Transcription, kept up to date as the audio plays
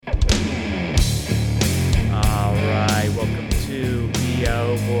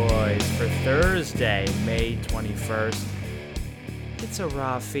21st. It's a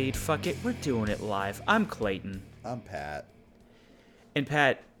raw feed. Fuck it. We're doing it live. I'm Clayton. I'm Pat. And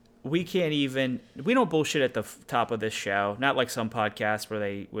Pat, we don't bullshit at the top of this show. Not like some podcasts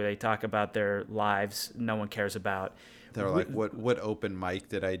where they talk about their lives no one cares about. They're like, what open mic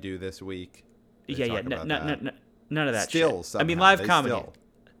did I do this week? Yeah. None of that still, shit. Somehow, live comedy.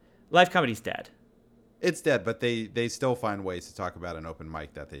 Live comedy's dead. It's dead, but they still find ways to talk about an open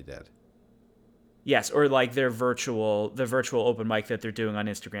mic that they did. Yes, or like the virtual open mic that they're doing on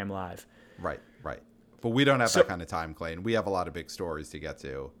Instagram Live. Right. But we don't have that kind of time, Clayton. We have a lot of big stories to get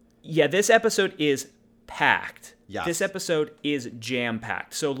to. Yeah, this episode is packed. Yes. This episode is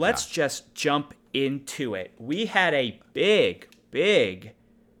jam-packed. So let's just jump into it. We had a big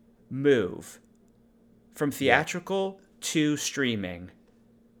move from theatrical to streaming.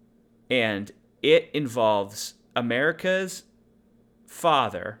 And it involves America's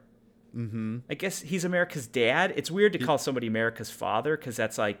father. Mm-hmm. I guess he's America's dad. It's weird to call somebody America's father because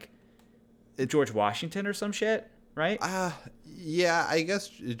that's like George Washington or some shit, right? Yeah, I guess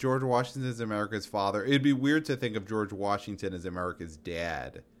George Washington is America's father. It'd be weird to think of George Washington as America's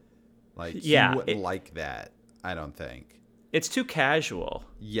dad. Like, he wouldn't like that, I don't think. It's too casual.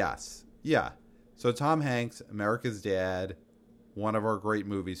 Yes. Yeah. So Tom Hanks, America's dad, one of our great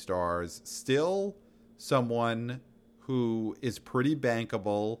movie stars, still someone who is pretty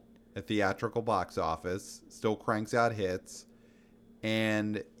bankable at theatrical box office, still cranks out hits.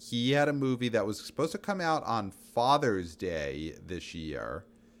 And he had a movie that was supposed to come out on Father's Day this year.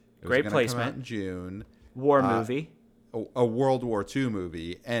 It Great was placement. Come out in June. War movie. A World War II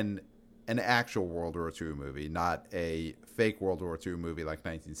movie, and an actual World War II movie, not a fake World War II movie like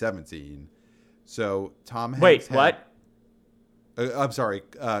 1917. So Tom Hanks. Wait, what? I'm sorry,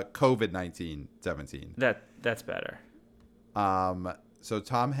 COVID-19 17. That's better. So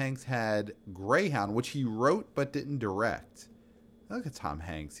Tom Hanks had Greyhound, which he wrote but didn't direct. Look at Tom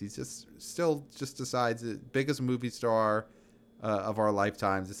Hanks. He's still decides, the biggest movie star of our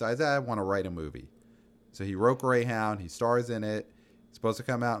lifetimes, decides, I want to write a movie. So he wrote Greyhound. He stars in it. It's supposed to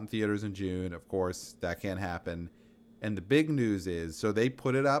come out in theaters in June. Of course, that can't happen. And the big news is, so they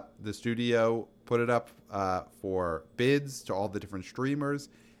put it up, the studio put it up for bids to all the different streamers,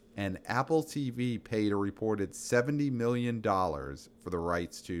 and Apple TV paid a reported $70 million for the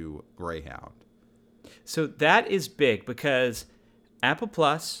rights to Greyhound. So that is big because Apple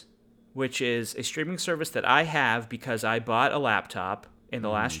Plus, which is a streaming service that I have because I bought a laptop in the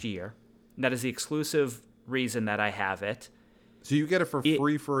last year, and that is the exclusive reason that I have it. So you get it for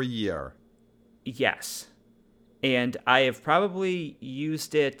free for a year? Yes. And I have probably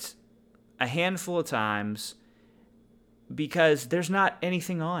used it a handful of times because there's not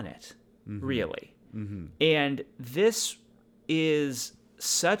anything on it, really. Mm-hmm. And this is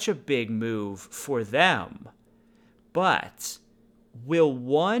such a big move for them. But will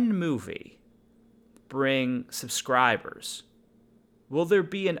one movie bring subscribers? Will there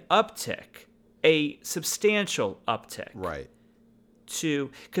be an uptick, a substantial uptick? Right.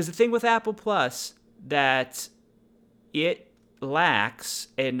 Because the thing with Apple Plus that it lacks,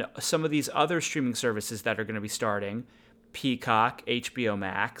 and some of these other streaming services that are going to be starting, Peacock, HBO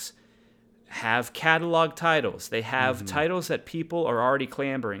Max, have catalog titles. They have titles that people are already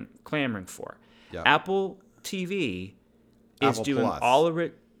clamoring for. Yep. Apple TV is doing Plus. All of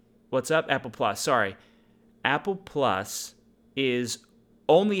it. What's up? Apple Plus. Sorry. Apple Plus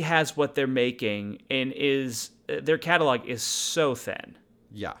only has what they're making, and their catalog is so thin.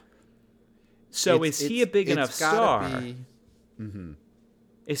 Yeah. So is he a big enough star?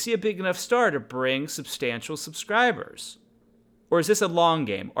 Is he a big enough star to bring substantial subscribers? Or is this a long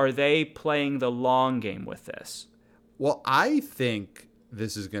game? Are they playing the long game with this? Well, I think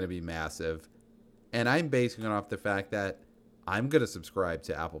this is going to be massive. And I'm basing it off the fact that I'm going to subscribe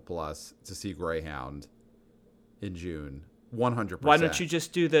to Apple Plus to see Greyhound in June. 100%. Why don't you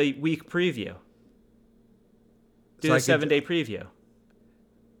just do the week preview? Do the 7-day preview.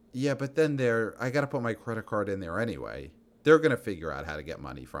 Yeah, but then I got to put my credit card in there anyway. They're going to figure out how to get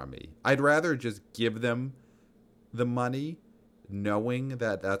money from me. I'd rather just give them the money knowing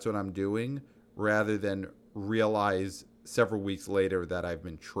that that's what I'm doing rather than realize several weeks later that I've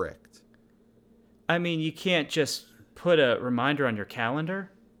been tricked. I mean, you can't just put a reminder on your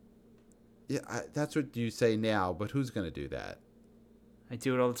calendar. Yeah, that's what you say now, but who's going to do that? I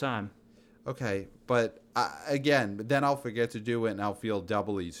do it all the time. Okay, but then I'll forget to do it and I'll feel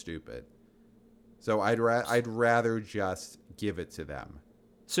doubly stupid. So I'd rather just give it to them.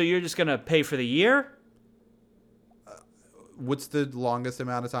 So you're just going to pay for the year? What's the longest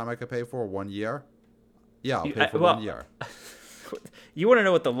amount of time I could pay for? 1 year? Yeah, I'll pay for 1 year. You want to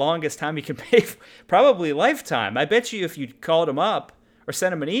know what the longest time you can pay for? Probably lifetime. I bet you if you called them up or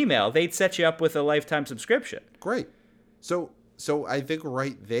sent them an email, they'd set you up with a lifetime subscription. Great. So I think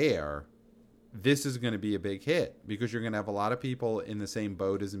right there, this is going to be a big hit because you're going to have a lot of people in the same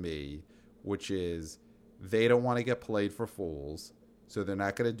boat as me, which is they don't want to get played for fools. So they're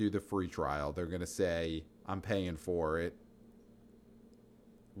not going to do the free trial. They're going to say, I'm paying for it.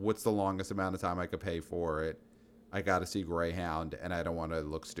 What's the longest amount of time I could pay for it? I got to see Greyhound, and I don't want to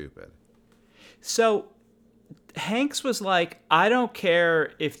look stupid. So Hanks was like, I don't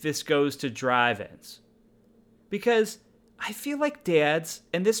care if this goes to drive-ins. Because I feel like dads,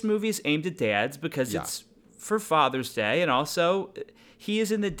 and this movie is aimed at dads because it's for Father's Day, and also he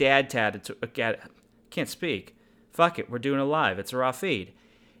is in the dad can't speak. Fuck it, we're doing it live. It's a raw feed.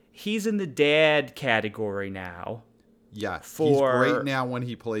 He's in the dad category now. Yeah, he's great now when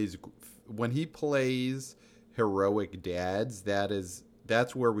he plays heroic dads.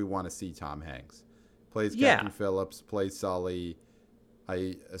 That's where we want to see Tom Hanks. Plays Captain Phillips, plays Sully.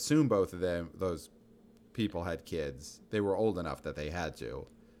 I assume both of those people had kids. They were old enough that they had to.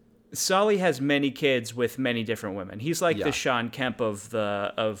 Sully has many kids with many different women. He's like the Sean Kemp of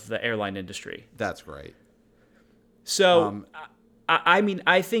the airline industry. That's great. So, I mean,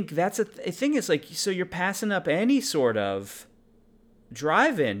 I think that's a thing. Is like, so you're passing up any sort of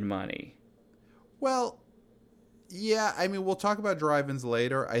drive-in money. Well, yeah, I mean, we'll talk about drive-ins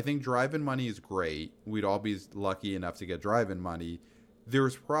later. I think drive-in money is great. We'd all be lucky enough to get drive-in money.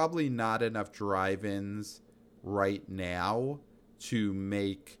 There's probably not enough drive-ins right now to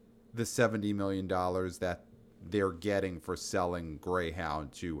make the $70 million that they're getting for selling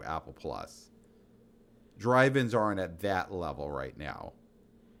Greyhound to Apple Plus. Drive-ins aren't at that level right now.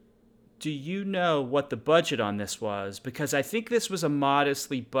 Do you know what the budget on this was? Because I think this was a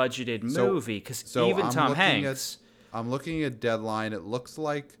modestly budgeted movie. Because even Tom Hanks... I'm looking at Deadline. It looks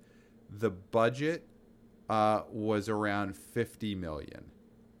like the budget was around $50 million.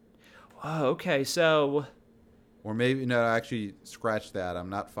 Oh, okay, so... Or maybe, no, actually, scratch that. I'm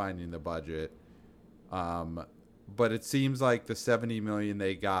not finding the budget. But it seems like the $70 million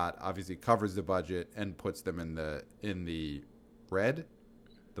they got obviously covers the budget and puts them in the red,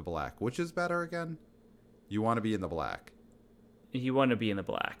 the black. Which is better again? You want to be in the black. You want to be in the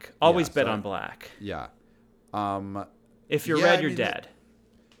black. Always bet on black. Yeah. If you're red, you're dead.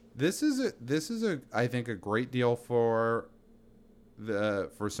 This is I think a great deal for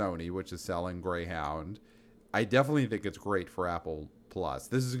Sony, which is selling Greyhound. I definitely think it's great for Apple Plus.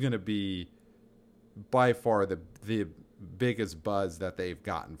 This is going to be by far the biggest buzz that they've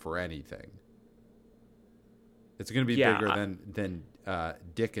gotten for anything. It's going to be bigger than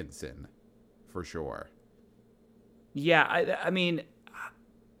Dickinson, for sure. Yeah, I mean,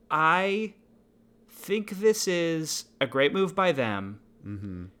 I think this is a great move by them,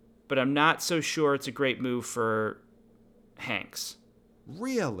 but I'm not so sure it's a great move for Hanks.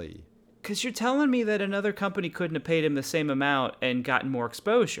 Really? Because you're telling me that another company couldn't have paid him the same amount and gotten more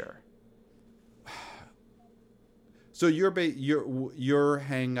exposure. So your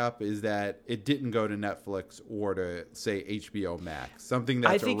hang up is that it didn't go to Netflix or to, say, HBO Max, something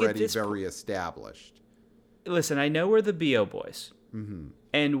that's already very established. Listen, I know we're the BO boys,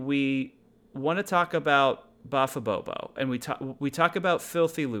 and we want to talk about Bafa Bobo, and we talk about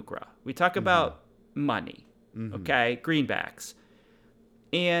filthy lucre. We talk about money, okay, greenbacks,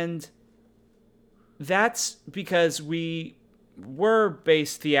 and that's because we were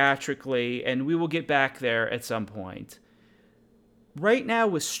based theatrically, and we will get back there at some point. Right now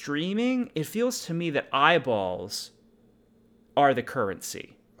with streaming, it feels to me that eyeballs are the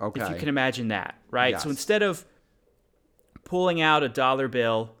currency. Okay. If you can imagine that, right? Yes. So instead of pulling out a dollar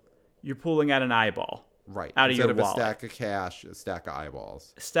bill, you're pulling out an eyeball. Right. Out of your wallet. Instead of a stack of cash, a stack of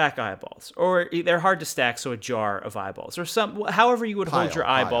eyeballs. Stack eyeballs. Or they're hard to stack, so a jar of eyeballs. Or however you would hold your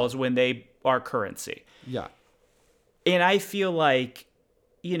eyeballs when they are currency. Yeah. And I feel like,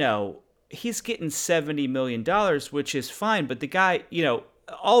 he's getting $70 million, which is fine. But the guy,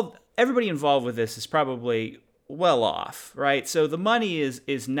 everybody involved with this is probably well off, right? So the money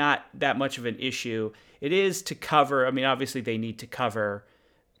is not that much of an issue. It is to cover, obviously they need to cover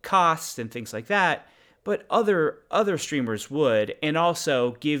costs and things like that. But other streamers would, and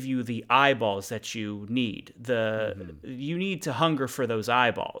also give you the eyeballs that you need. You need to hunger for those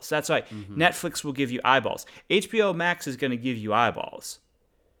eyeballs. That's why Netflix will give you eyeballs. HBO Max is going to give you eyeballs.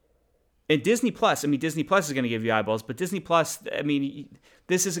 And Disney Plus, Disney Plus is going to give you eyeballs, but Disney Plus,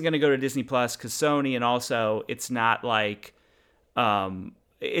 this isn't going to go to Disney Plus because Sony, and also it's not like,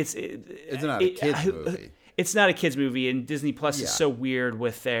 it's not a kids movie. It's not a kids movie, and Disney Plus is so weird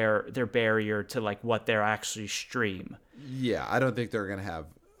with their barrier to like what they're actually stream. Yeah, I don't think they're going to have.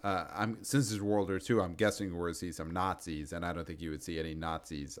 Since it's World War II, I'm guessing we're going to see some Nazis, and I don't think you would see any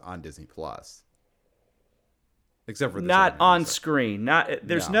Nazis on Disney Plus, except for the Not certain on episode. screen. Not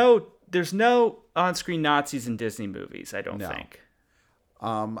there's no on screen Nazis in Disney movies. I don't No. think.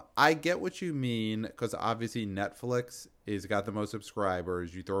 I get what you mean because obviously Netflix is got the most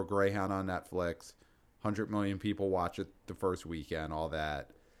subscribers. You throw Greyhound on Netflix, 100 million people watch it the first weekend, all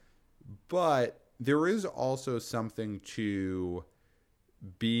that. But there is also something to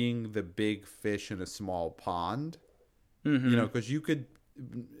being the big fish in a small pond. Mm-hmm. You know, because you could,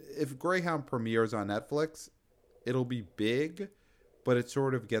 if Greyhound premieres on Netflix, it'll be big, but it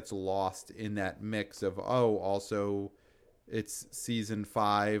sort of gets lost in that mix of, also it's season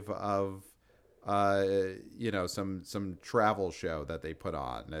 5 of some travel show that they put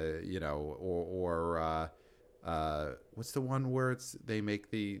on, or what's the one where they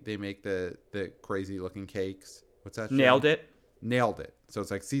make the crazy looking cakes? What's that show? Nailed It. So it's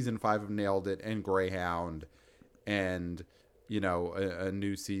like season 5 of Nailed It and Greyhound, and a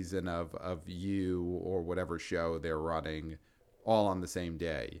new season of You or whatever show they're running, all on the same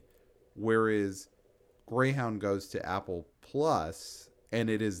day. Whereas Greyhound goes to Apple Plus, and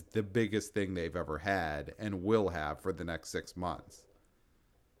it is the biggest thing they've ever had and will have for the next 6 months.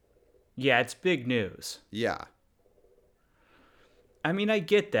 Yeah, it's big news. Yeah. I mean, I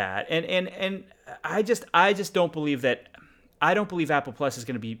get that, and I just don't believe that. I don't believe Apple Plus is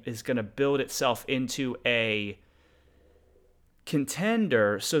going to build itself into a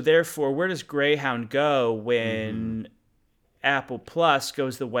contender. So therefore, where does Greyhound go when Apple Plus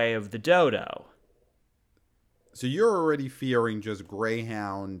goes the way of the dodo? So you're already fearing just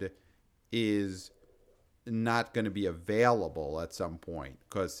Greyhound is not going to be available at some point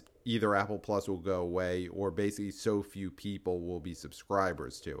because either Apple Plus will go away or basically so few people will be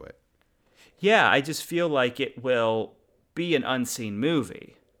subscribers to it. Yeah, I just feel like it will be an unseen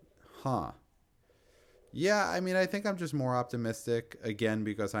movie. Huh. Yeah, I mean, I think I'm just more optimistic, again,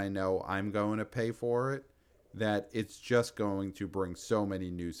 because I know I'm going to pay for it, that it's just going to bring so many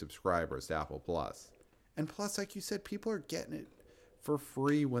new subscribers to Apple Plus. And plus, like you said, people are getting it for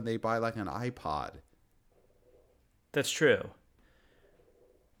free when they buy like an iPod. That's true.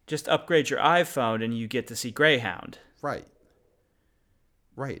 Just upgrade your iPhone and you get to see Greyhound. Right.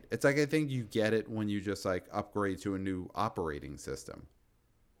 It's like I think you get it when you just like upgrade to a new operating system.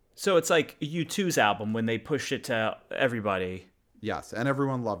 So it's like U2's album when they pushed it to everybody. Yes, and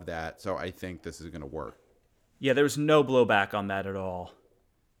everyone loved that, so I think this is going to work. Yeah, there was no blowback on that at all.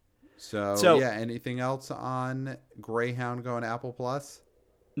 So yeah, anything else on Greyhound going to Apple Plus?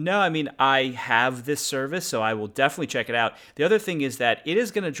 No, I mean, I have this service, so I will definitely check it out. The other thing is that it is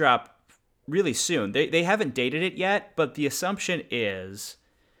going to drop really soon. They haven't dated it yet, but the assumption is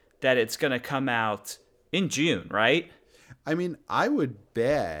that it's going to come out in June, right? I mean, I would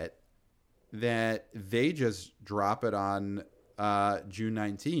bet that they just drop it on June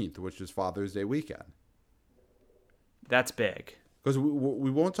 19th, which is Father's Day weekend. That's big. Because we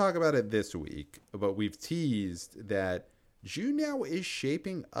won't talk about it this week, but we've teased that June now is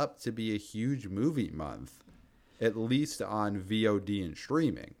shaping up to be a huge movie month, at least on VOD and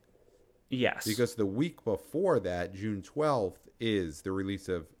streaming. Yes. Because the week before that, June 12th, is the release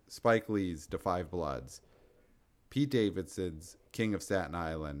of Spike Lee's Da 5 Bloods, Pete Davidson's King of Staten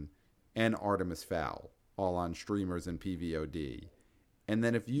Island, and Artemis Fowl, all on streamers and PVOD. And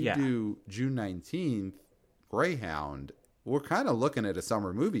then if you do June 19th, Greyhound, we're kind of looking at a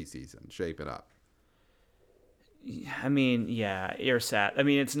summer movie season shaping up. I mean, yeah, earsat. I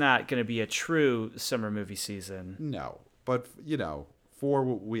mean, it's not going to be a true summer movie season. No, but, for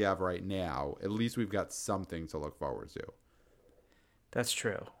what we have right now, at least we've got something to look forward to. That's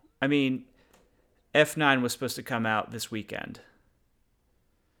true. I mean, F9 was supposed to come out this weekend.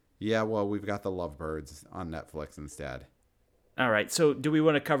 Yeah, well, we've got The Lovebirds on Netflix instead. All right, so do we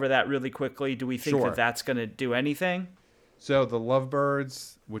want to cover that really quickly? Do we think Sure. that that's going to do anything? So The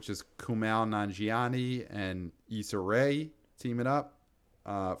Lovebirds, which is Kumail Nanjiani and Issa Rae teaming up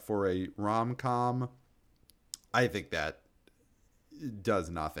for a rom-com, I think that does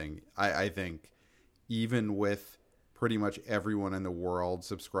nothing. I think even with pretty much everyone in the world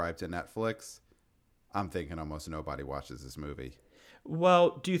subscribed to Netflix, I'm thinking almost nobody watches this movie.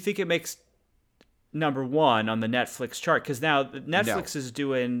 Well, do you think it makes number 1 on the Netflix chart? Because now Netflix is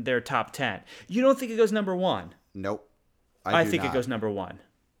doing their top 10. You don't think it goes number 1? Nope. I think it goes number 1.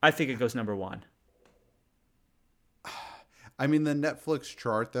 I think it goes number 1. I mean, the Netflix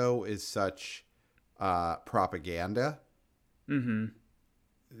chart, though, is such propaganda. Mm-hmm.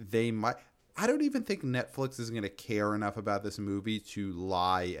 They might... I don't even think Netflix is going to care enough about this movie to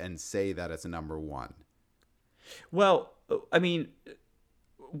lie and say that it's number 1. Well, I mean,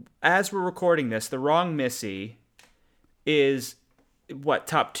 as we're recording this, The Wrong Missy is what,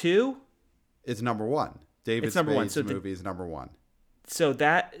 top two? It's number one. David It's number one. Spade's movie is number one. So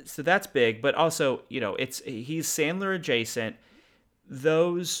that's big, but also, he's Sandler adjacent.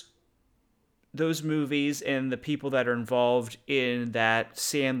 Those movies and the people that are involved in that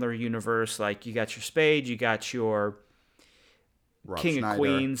Sandler universe, like you got your Spade, you got your Rob King Schneider, of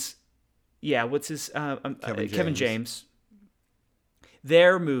Queens. Yeah, what's his Kevin James. James.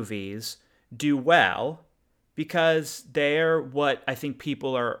 Their movies do well because they're what I think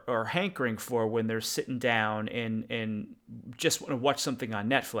people are hankering for when they're sitting down and just want to watch something on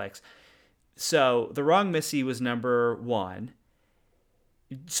Netflix. So The Wrong Missy was number one.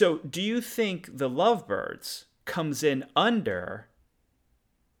 So do you think The Lovebirds comes in under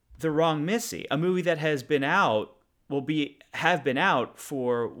The Wrong Missy, a movie that has been out, have been out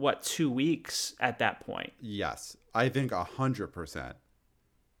for what, 2 weeks at that point? Yes, I think 100%.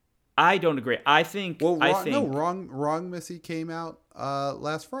 I don't agree. I think. Well, think Wrong Missy came out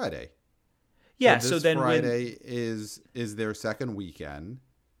last Friday. Yeah. So So this then Friday is their second weekend.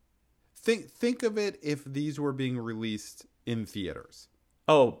 Think of it if these were being released in theaters.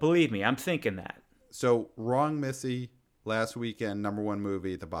 oh, believe me, I'm thinking that. So Wrong Missy last weekend, number one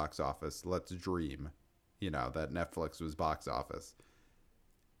movie at the box office. Let's dream, that Netflix was box office.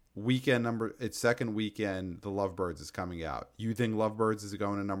 Its second weekend, The Lovebirds is coming out. You think Lovebirds is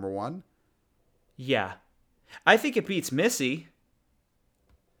going to number one? Yeah, I think it beats Missy,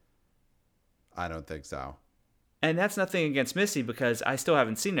 I don't think so. and that's nothing against Missy because I still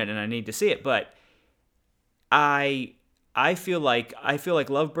haven't seen it and I need to see it. But I feel like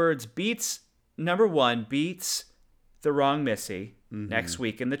Lovebirds beats number one, beats The Wrong Missy next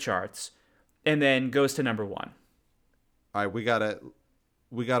week in the charts, and then goes to number one. All right, we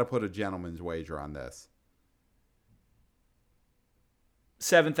gotta put a gentleman's wager on this.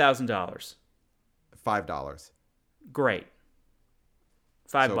 $7,000. $5. Great.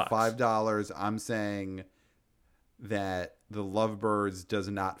 $5. $5. I'm saying that The Lovebirds does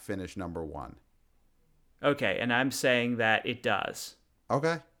not finish number one. Okay, and I'm saying that it does.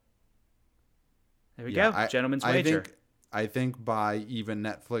 Okay. There we go. Gentleman's wager. I think by even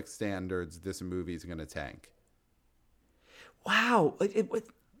Netflix standards, this movie is going to tank. Wow.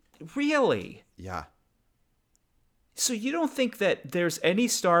 Really? Yeah. So you don't think that there's any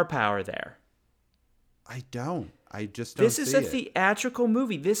star power there? I don't. I just don't This is a see it. theatrical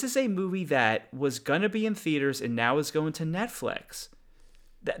movie. This is a movie that was going to be in theaters and now is going to Netflix.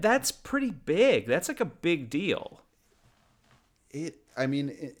 That's pretty big. That's like a big deal. It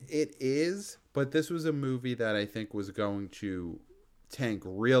is, but this was a movie that I think was going to tank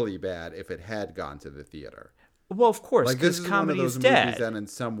really bad if it had gone to the theater. Well, of course, Like, this because is one of comedy those is movies dead. that in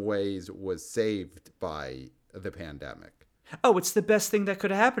some ways was saved by the pandemic. Oh, it's the best thing that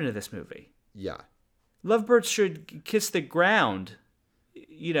could have happened to this movie. Yeah. Lovebirds should kiss the ground,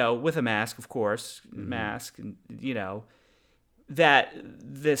 with a mask, of course, mask, and that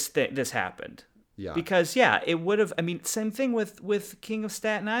this happened. Yeah. Because it would have. I mean, same thing with King of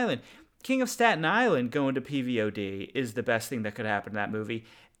Staten Island. King of Staten Island going to PVOD is the best thing that could happen to that movie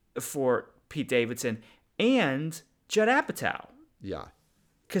for Pete Davidson and Judd Apatow. Yeah.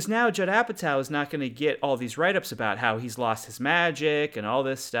 Because now Judd Apatow is not going to get all these write-ups about how he's lost his magic and all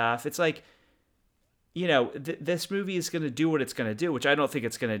this stuff. It's like, this movie is going to do what it's going to do, which I don't think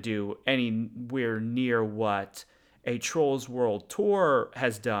it's going to do anywhere near what a Trolls World Tour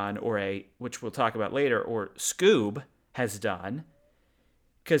has done, which we'll talk about later, or Scoob has done,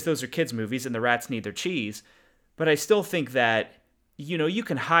 because those are kids' movies and the rats need their cheese. But I still think that you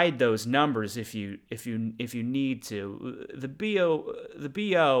can hide those numbers if you need to. The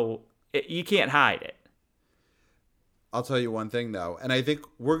BO, you can't hide it. I'll tell you one thing, though, and I think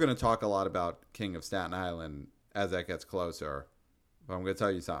we're going to talk a lot about King of Staten Island as that gets closer, but I'm going to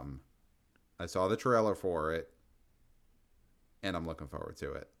tell you something. I saw the trailer for it, and I'm looking forward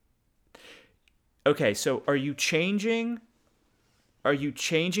to it. Okay, so are you changing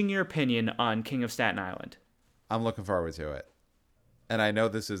your opinion on King of Staten Island? I'm looking forward to it. And I know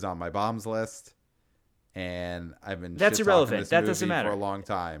this is on my bombs list, and I've been That's irrelevant. This That movie doesn't matter. for a long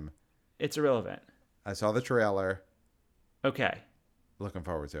time. It's irrelevant. I saw the trailer. Okay. Looking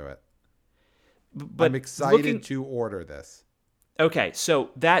forward to it. But I'm excited to order this. Okay,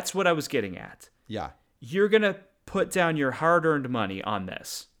 so that's what I was getting at. Yeah. You're going to put down your hard-earned money on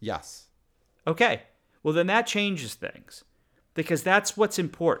this. Yes. Okay. Well, then that changes things. Because that's what's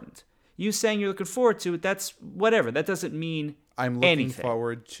important. You saying you're looking forward to it, that's whatever. That doesn't mean I'm looking anything.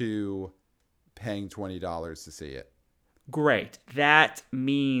 forward to paying $20 to see it. Great. That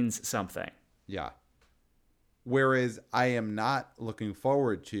means something. Yeah. Whereas I am not looking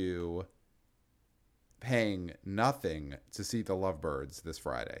forward to paying nothing to see the Lovebirds this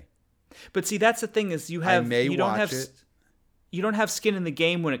Friday. But see, that's the thing is I may watch it. You don't have skin in the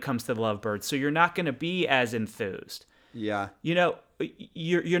game when it comes to the Lovebirds, so you're not going to be as enthused. Yeah. You know,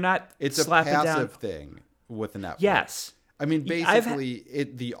 you're not It's a slapping passive down. thing with Netflix. Yes. I mean, I've basically,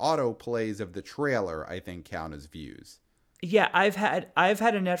 the auto plays of the trailer, I think, count as views. Yeah, I've had a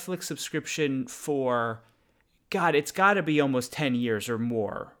Netflix subscription for, God, it's got to be almost 10 years or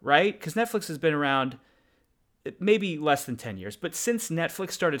more, right? Because Netflix has been around maybe less than 10 years. But since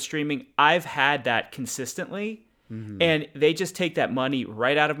Netflix started streaming, I've had that consistently. And they just take that money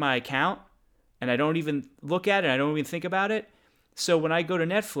right out of my account. And I don't even look at it. I don't even think about it. So when I go to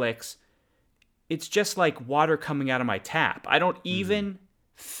Netflix, it's just like water coming out of my tap. I don't even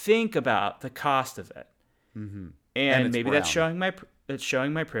think about the cost of it. And it's maybe that's showing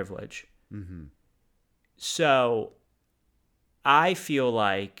my privilege. So I feel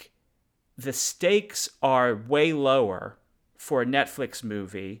like the stakes are way lower for a Netflix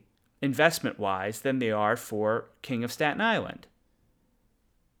movie, investment-wise, than they are for King of Staten Island.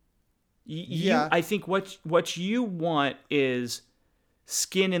 Yeah. I think what you want is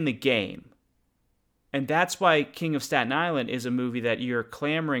skin in the game. And that's why King of Staten Island is a movie that you're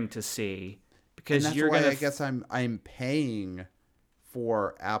clamoring to see, because And that's you're why gonna I guess I'm paying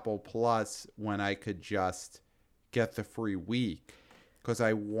for Apple Plus when I could just get the free week, because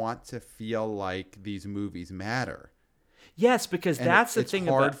I want to feel like these movies matter. Yes, because And that's the it's thing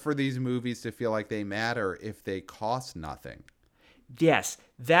hard about for these movies to feel like they matter if they cost nothing. yes,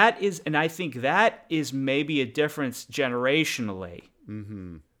 that is, and I think that is maybe a difference generationally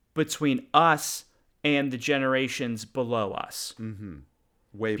between us and the generations below us.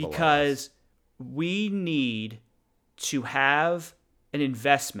 Way below us. Because we need to have an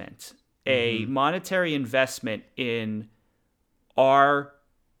investment, a monetary investment in our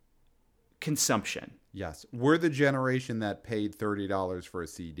consumption. Yes, we're the generation that paid $30 for a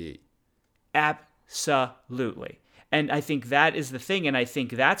CD. Absolutely. And I think that is the thing. And I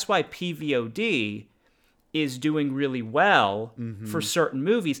think that's why PVOD is doing really well for certain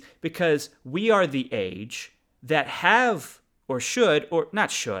movies, because we are the age that have, or should, or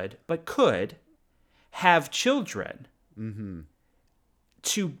not should, but could have children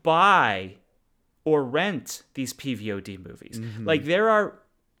to buy or rent these PVOD movies. Like, there are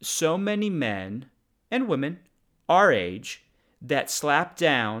so many men and women our age that slap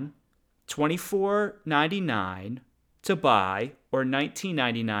down $24.99 to buy or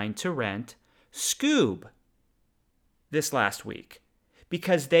 $19.99 to rent Scoob this last week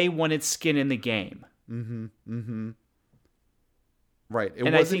because they wanted skin in the game. Right.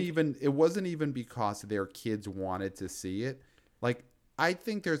 And I think- It wasn't even because their kids wanted to see it. Like, I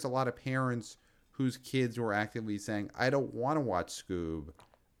think there's a lot of parents whose kids were actively saying, I don't want to watch Scoob.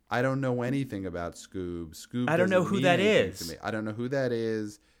 I don't know anything about Scoob. Scoob I don't know doesn't who mean that anything is. to me. I don't know who that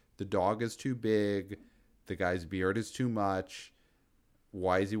is. The dog is too big. The guy's beard is too much.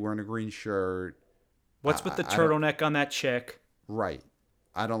 Why is he wearing a green shirt? What's with the I don't- turtleneck on that chick? Right.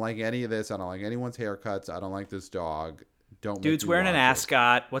 I don't like any of this. I don't like anyone's haircuts. I don't like this dog. Don't make Dude's me wearing an watch it.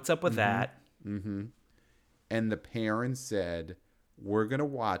 ascot. What's up with that? And the parents said, we're going to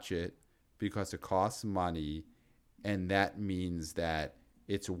watch it because it costs money, and that means that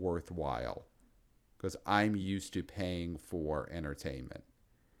it's worthwhile. Because I'm used to paying for entertainment.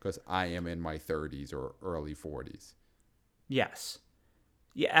 Because I am in my 30s or early 40s. Yes.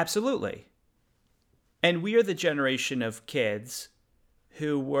 Yeah, absolutely. And we are the generation of kids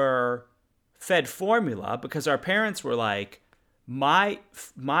who were fed formula because our parents were like, my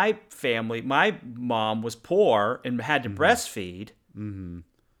family, my mom was poor and had to breastfeed. And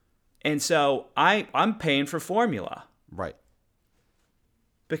so I'm paying for formula. Right.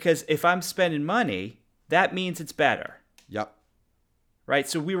 Because if I'm spending money, that means it's better. Yep. Right?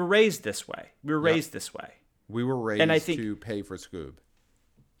 So we were raised this way. We were raised this way. We were raised And I think- to pay for Scoob.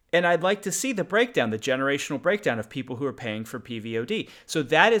 And I'd like to see the breakdown, the generational breakdown of people who are paying for PVOD. So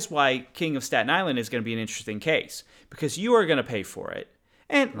that is why King of Staten Island is going to be an interesting case, because you are going to pay for it.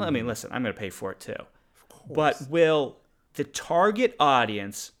 And I mean, listen, I'm going to pay for it too. But will the target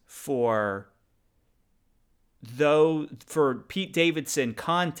audience for Pete Davidson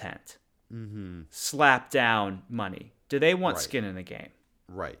content slap down money? Do they want Right. skin in the game?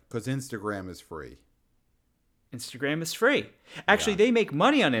 Right. Because Instagram is free. Instagram is free. Actually, Yeah. they make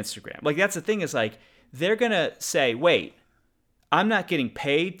money on Instagram. Like, that's the thing, is like, they're going to say, wait, I'm not getting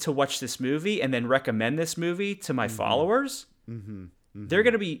paid to watch this movie and then recommend this movie to my followers. They're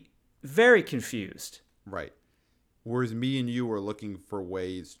going to be very confused. Right. Whereas me and you are looking for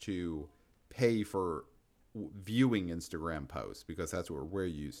ways to pay for viewing Instagram posts because that's what we're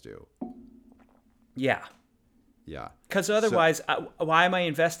used to. Yeah. Yeah. Because otherwise, why am I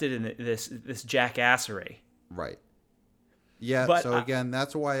invested in this jackassery? Right. Yeah. But so again,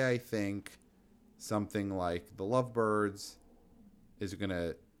 that's why I think something like The Lovebirds is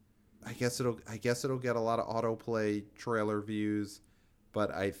gonna. I guess it'll get a lot of autoplay trailer views, but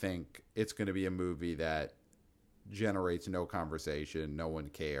I think it's gonna be a movie that generates no conversation. No one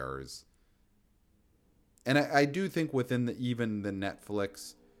cares. And I do think within even the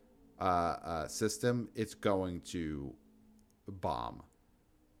Netflix system, it's going to bomb.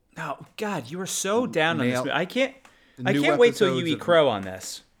 oh God, you are so down on this movie. I can't New wait till you episodes eat crow on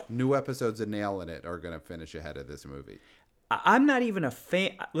this. New episodes of Nailing It are going to finish ahead of this movie. I'm not even a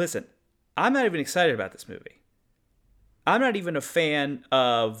fan. Listen, I'm not even excited about this movie. I'm not even a fan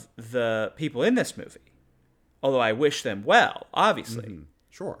of the people in this movie, although I wish them well, obviously. Mm-hmm.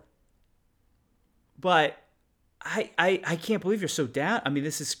 Sure. But I can't believe you're so down. I mean,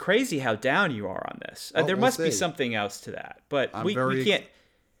 this is crazy how down you are on this. There must be something else to that, but we can't.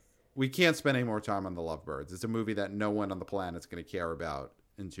 We can't spend any more time on The Lovebirds. It's a movie that no one on the planet's going to care about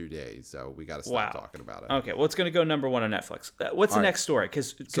in 2 days, so we got to stop talking about it. Okay, well, it's going to go number one on Netflix. What's the next story?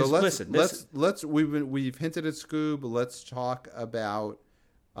 Because we've hinted at Scoob. Let's talk about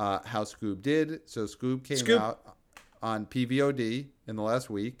how Scoob did. So Scoob came out on PVOD in the last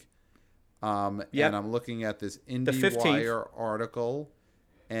week. And I'm looking at this IndieWire article,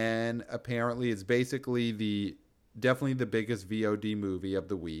 and apparently it's basically definitely the biggest VOD movie of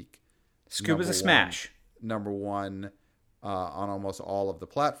the week. Scoob is a smash. Number one on almost all of the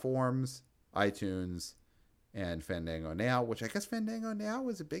platforms, iTunes and Fandango Now, which I guess Fandango Now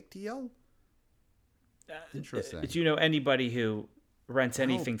is a big deal. Interesting. Do you know anybody who rents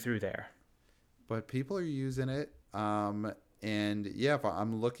anything through there? But people are using it. And yeah, if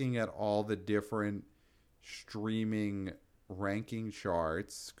I'm looking at all the different streaming ranking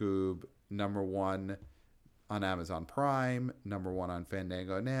charts, Scoob, number one on Amazon Prime, number one on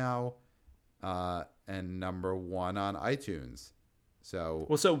Fandango Now, and number one on iTunes. So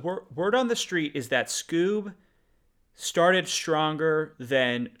word on the street is that Scoob started stronger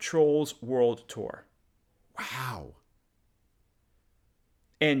than Trolls World Tour. Wow.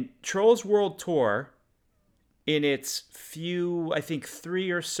 And Trolls World Tour, in its few, I think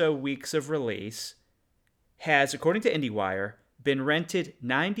 3 or so weeks of release, has, according to IndieWire, been rented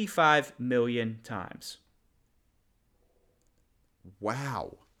 95 million times.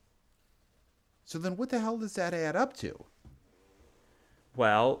 Wow. So then what the hell does that add up to?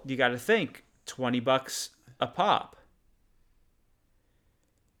 Well, you got to think $20 a pop.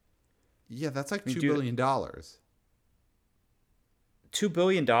 Yeah, that's like $2 billion. $2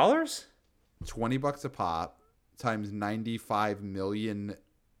 billion? $20 a pop times 95 million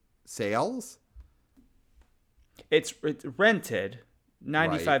sales? It's rented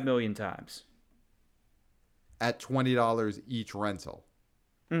 95 million times. At $20 each rental.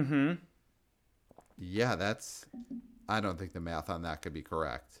 Mm-hmm. Yeah, I don't think the math on that could be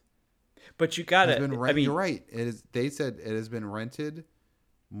correct. But you got it. You're right. They said it has been rented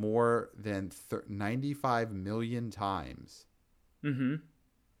more than 95 million times. Mm-hmm.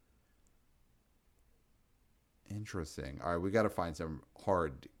 Interesting. All right, we got to find some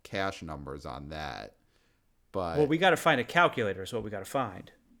hard cash numbers on that. But well, we got to find a calculator is what we got to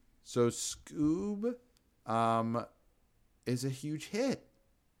find. So Scoob is a huge hit.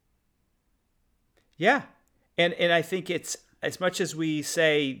 Yeah. And I think it's, as much as we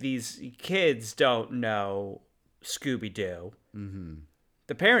say these kids don't know Scooby-Doo, mm-hmm.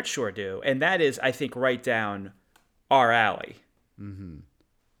 the parents sure do. And that is, I think, right down our alley. Mm-hmm.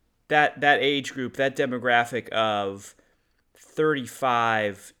 That age group, that demographic of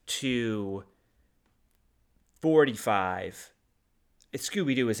 35 to 45,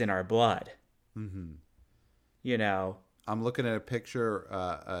 Scooby-Doo is in our blood. Mm-hmm. You know? I'm looking at a picture,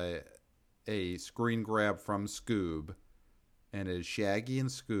 a screen grab from Scoob, and it is Shaggy and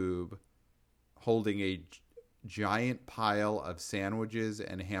Scoob holding a giant pile of sandwiches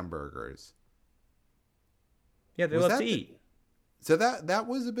and hamburgers. Yeah, they love to eat. So that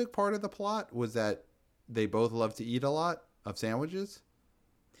was a big part of the plot, was that they both love to eat a lot of sandwiches?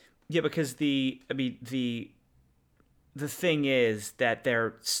 Yeah, because the thing is that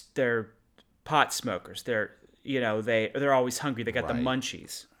they're pot smokers. They're always hungry. They got the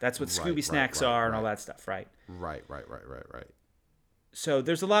munchies. That's what Scooby snacks are and all that stuff, right? Right. So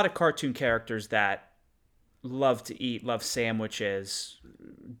there's a lot of cartoon characters that love to eat, love sandwiches.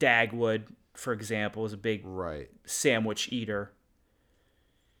 Dagwood, for example, is a big sandwich eater.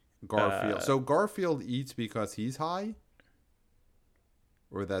 Garfield. So Garfield eats because he's high?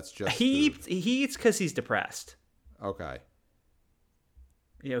 or that's just He food? he eats because he's depressed. Okay.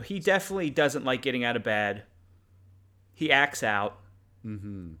 He definitely doesn't like getting out of bed. He acts out.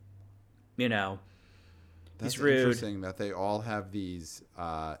 Mm-hmm. You know, That's he's rude. interesting that they all have these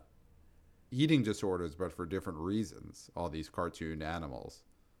eating disorders, but for different reasons. All these cartoon animals.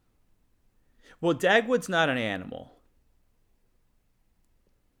 Well, Dagwood's not an animal.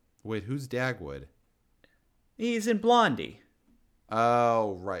 Wait, who's Dagwood? He's in Blondie.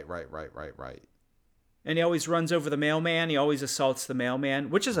 Oh, right. And he always runs over the mailman. He always assaults the mailman,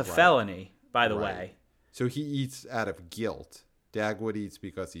 which is a Right. felony, by the Right. way. So he eats out of guilt. Dagwood eats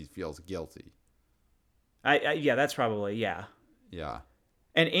because he feels guilty. Yeah, that's probably, yeah. Yeah.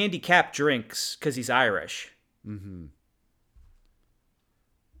 And Andy Capp drinks because he's Irish. Mm-hmm.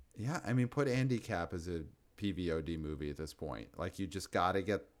 Yeah, I mean, put Andy Capp as a PVOD movie at this point. Like, you just got to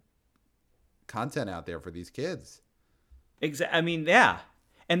get content out there for these kids. I mean, yeah.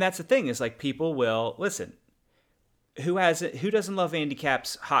 And that's the thing is like people will listen. Who doesn't love Andy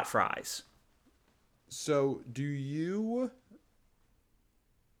Capp's hot fries? So, do you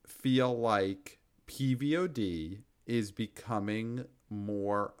feel like PVOD is becoming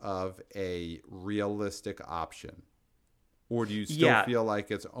more of a realistic option? Or do you still feel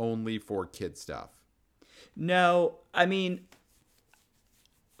like it's only for kid stuff? No, I mean,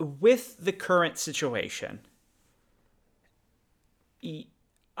 with the current situation,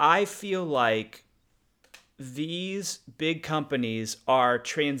 I feel like these big companies are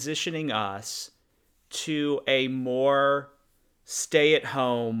transitioning us to a more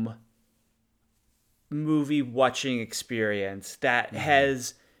stay-at-home movie watching experience that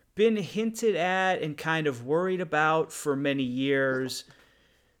has been hinted at and kind of worried about for many years.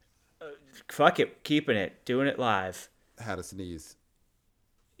 Fuck it, keeping it, doing it live. Had to sneeze.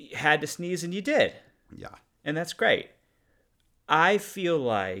 Had to sneeze and you did. Yeah. And that's great. I feel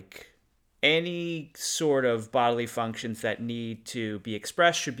like any sort of bodily functions that need to be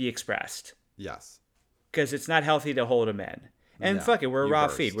expressed should be expressed. Yes. Because it's not healthy to hold them in. And No, fuck it, we're a you raw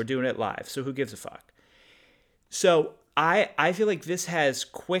burst. feed. We're doing it live. So who gives a fuck? So I feel like this has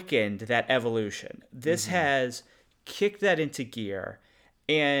quickened that evolution. This has kicked that into gear.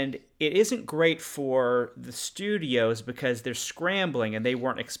 And it isn't great for the studios because they're scrambling and they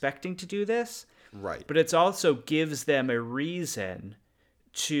weren't expecting to do this. Right. But it also gives them a reason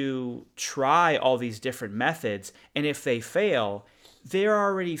to try all these different methods. And if they fail, they're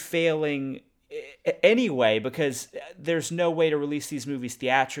already failing anyway because there's no way to release these movies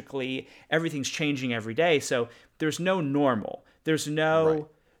theatrically. Everything's changing every day. So there's no normal. There's no,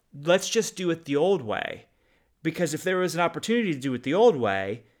 let's just do it the old way. Because if there was an opportunity to do it the old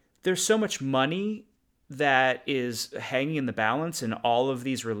way, there's so much money that is hanging in the balance in all of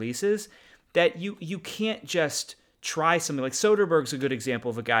these releases that you can't just try something. Like Soderbergh's a good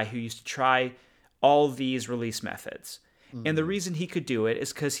example of a guy who used to try all these release methods. And the reason he could do it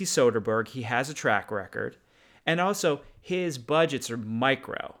is because he's Soderbergh. He has a track record. And also, his budgets are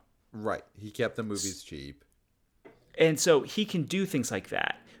micro. Right. He kept the movies cheap. And so he can do things like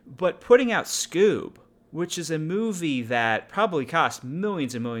that. But putting out Scoob, which is a movie that probably cost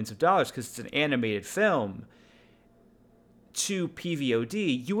millions and millions of dollars because it's an animated film, to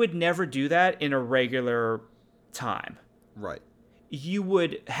PVOD, you would never do that in a regular time. Right. You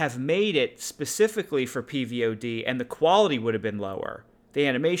would have made it specifically for PVOD and the quality would have been lower. The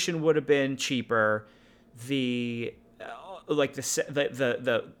animation would have been cheaper. The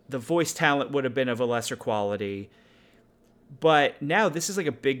voice talent would have been of a lesser quality. But now this is like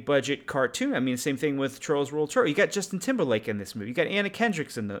a big budget cartoon. I mean, same thing with Trolls World Tour. You got Justin Timberlake in this movie. You got Anna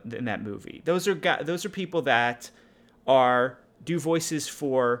Kendrick in that movie. Those are people that do voices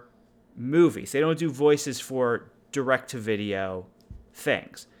for movies. They don't do voices for direct-to-video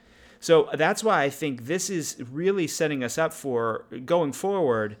things. So that's why I think this is really setting us up for going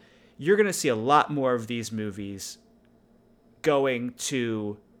forward. You're going to see a lot more of these movies going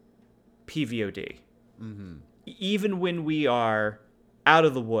to PVOD. Mm-hmm. Even when we are out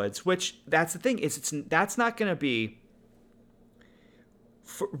of the woods, which that's the thing is that's not going to be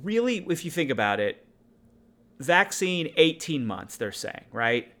really, if you think about it, vaccine 18 months, they're saying,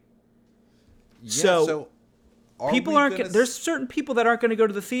 right? Yeah, so people there's certain people that aren't going to go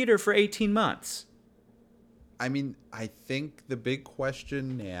to the theater for 18 months. I mean, I think the big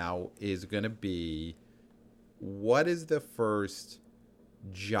question now is going to be, what is the first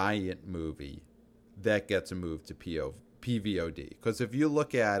giant movie that gets moved to PVOD? Because if you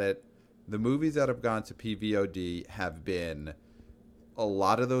look at it, the movies that have gone to PVOD have been a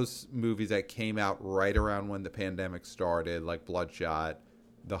lot of those movies that came out right around when the pandemic started, like Bloodshot,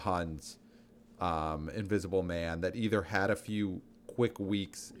 The Hunt, Invisible Man, that either had a few quick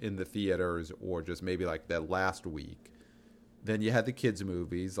weeks in the theaters or just maybe like that last week. Then you had the kids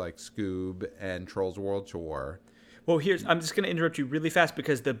movies like Scoob and Trolls World Tour. Well, I'm just going to interrupt you really fast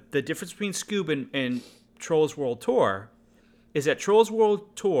because the difference between Scoob and Trolls World Tour is that Trolls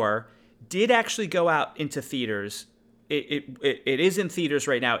World Tour did actually go out into theaters. It is in theaters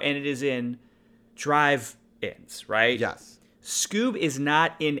right now, and it is in drive-ins, right? Yes. Scoob is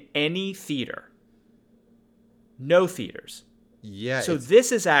not in any theater. No theaters. Yeah. So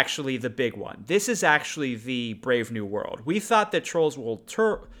this is actually the big one. This is actually the Brave New World. We thought that Trolls World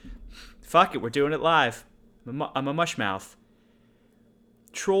Tour... Fuck it, we're doing it live. I'm a mush mouth.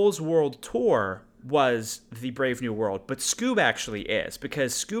 Trolls World Tour was the Brave New World, but Scoob actually is,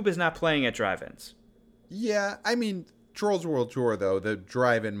 because Scoob is not playing at drive-ins. Yeah, I mean, Trolls World Tour, though, the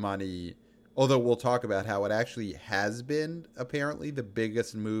drive-in money, although we'll talk about how it actually has been, apparently, the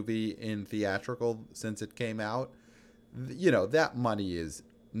biggest movie in theatrical since it came out, you know, that money is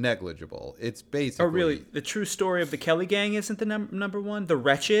negligible. It's basically... Oh, really? The true story of the Kelly Gang isn't the number one? The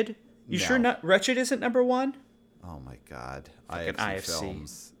Wretched? You No. sure not? Wretched isn't number one? Oh, my God. Fucking IFC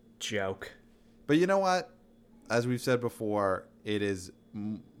films. joke. But you know what? As we've said before, it is...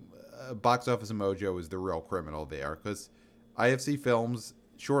 Box Office Mojo is the real criminal there, because IFC Films,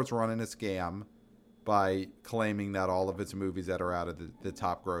 sure, it's running a scam by claiming that all of its movies that are out of the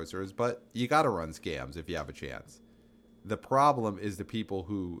top grossers, but you got to run scams if you have a chance. The problem is the people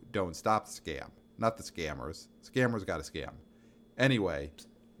who don't stop the scam, not the scammers. Scammers got to scam. Anyway,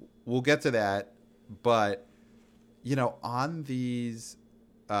 we'll get to that, but, you know, on these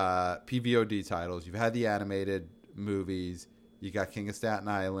PVOD titles, you've had the animated movies. You got King of Staten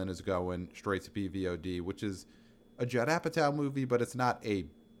Island is going straight to PVOD, which is a Judd Apatow movie, but it's not a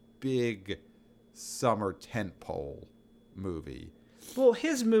big summer tentpole movie. Well,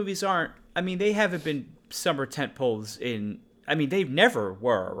 his movies aren't... I mean, they haven't been summer tentpoles in... I mean, they never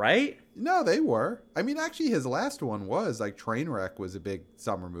were, right? No, they were. I mean, actually, his last one was, like, Trainwreck was a big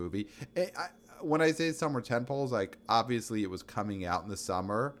summer movie. When I say summer tentpoles, like, obviously it was coming out in the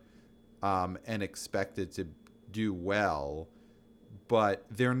summer and expected to do well, but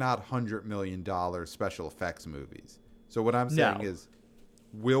they're not $100 million special effects movies. So what I'm saying is,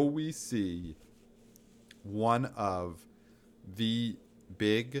 will we see one of the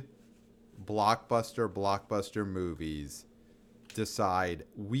big blockbuster movies decide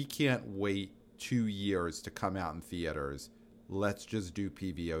we can't wait 2 years to come out in theaters, let's just do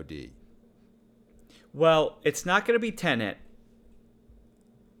PVOD? Well, it's not going to be Tenet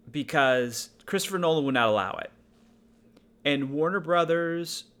because Christopher Nolan would not allow it. And Warner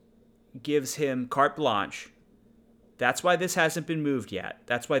Brothers gives him carte blanche. That's why this hasn't been moved yet.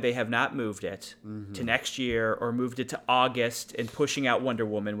 That's why they have not moved it to next year or moved it to August and pushing out Wonder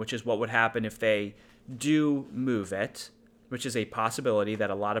Woman, which is what would happen if they do move it, which is a possibility that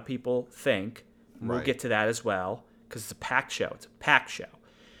a lot of people think. We'll get to that as well because it's a packed show. It's a packed show.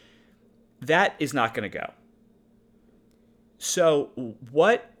 That is not going to go. So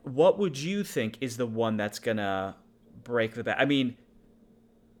what would you think is the one that's going to break the back? I mean,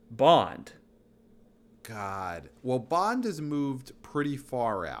 Bond. God. Well, Bond has moved pretty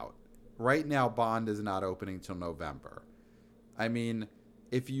far out. Right now, Bond is not opening till November. I mean,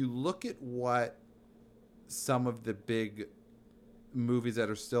 if you look at what some of the big movies that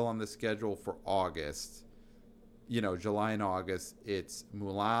are still on the schedule for August, you know, July and August, it's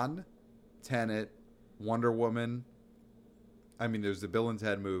Mulan, Tenet, Wonder Woman. I mean, there's the Bill and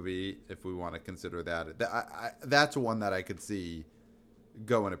Ted movie, if we want to consider that. That's one that I could see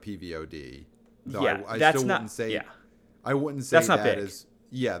going to PVOD. Though yeah, I that's still not. wouldn't say. Yeah, I wouldn't say that's not that big. is.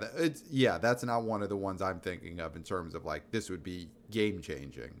 Yeah, that's not one of the ones I'm thinking of in terms of like this would be game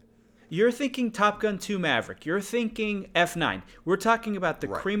changing. You're thinking Top Gun 2 Maverick. You're thinking F9. We're talking about the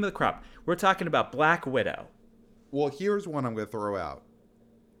cream of the crop. We're talking about Black Widow. Well, here's one I'm going to throw out.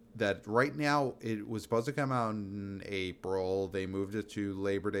 That right now, it was supposed to come out in April. They moved it to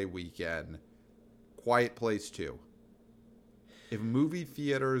Labor Day weekend. Quiet Place 2. If movie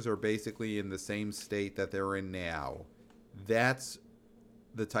theaters are basically in the same state that they're in now, that's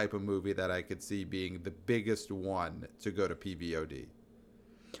the type of movie that I could see being the biggest one to go to PVOD.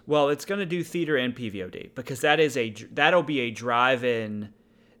 Well, it's going to do theater and PVOD because that'll be a drive-in.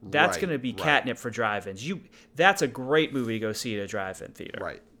 That's going to be catnip for drive-ins. That's a great movie to go see at a drive-in theater.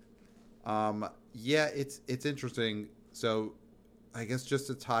 Right. Yeah, it's interesting. So, I guess just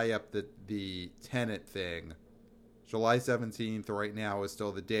to tie up the Tenet thing, July 17th right now is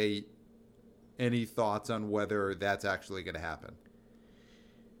still the date. Any thoughts on whether that's actually going to happen?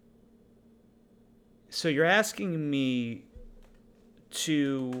 So you're asking me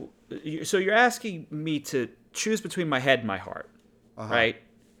to choose between my head and my heart. right?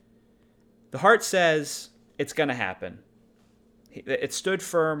 The heart says it's going to happen. It stood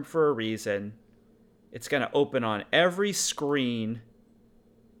firm for a reason. It's going to open on every screen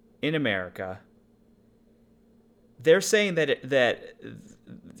in America. They're saying that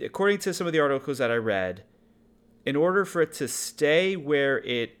according to some of the articles that I read, in order for it to stay where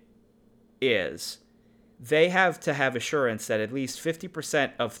it is, they have to have assurance that at least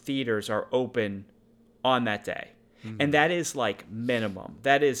 50% of theaters are open on that day. Mm-hmm. And that is like minimum.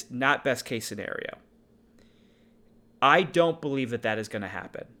 That is not best case scenario. I don't believe that is going to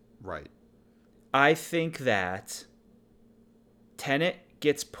happen. Right. I think that Tenet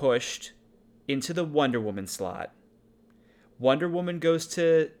gets pushed into the Wonder Woman slot. Wonder Woman goes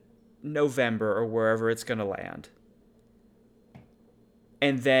to November or wherever it's going to land.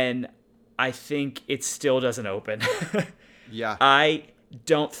 And then I think it still doesn't open. Yeah. I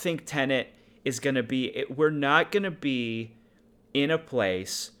don't think Tenet is going to be... We're not going to be in a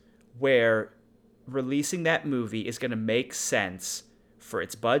place where releasing that movie is going to make sense for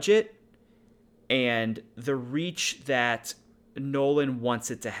its budget and the reach that Nolan wants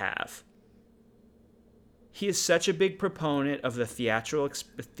it to have. He is such a big proponent of the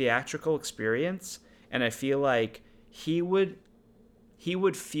theatrical experience, and I feel like he would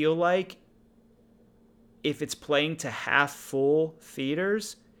feel like if it's playing to half full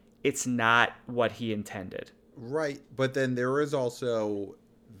theaters, it's not what he intended. Right, but then there is also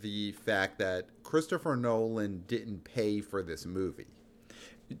the fact that Christopher Nolan didn't pay for this movie.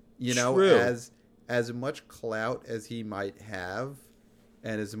 You know, True. as much clout as he might have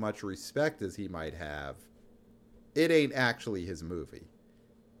and as much respect as he might have, it ain't actually his movie.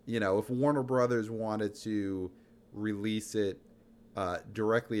 You know, if Warner Brothers wanted to release it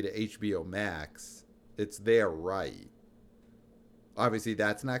directly to HBO Max, it's their right. Obviously,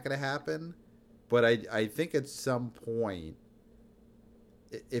 that's not going to happen. But I think at some point,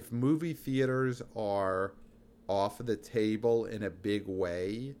 if movie theaters are off the table in a big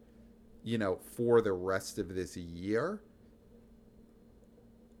way, you know, for the rest of this year,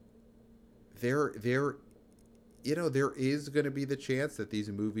 there is going to be the chance that these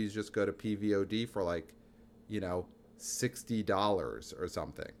movies just go to PVOD for like, you know, $60 or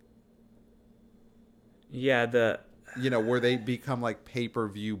something. Yeah, you know, where they become like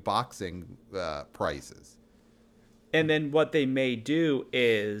pay-per-view boxing prices. And then what they may do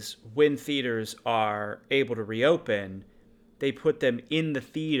is when theaters are able to reopen, they put them in the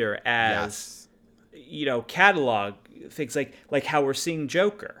theater as, you know, catalog things like how we're seeing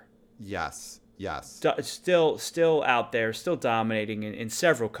Joker. Yes. Still out there, still dominating in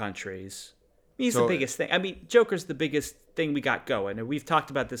several countries. He's the biggest thing. I mean, Joker's the biggest thing we got going, and we've talked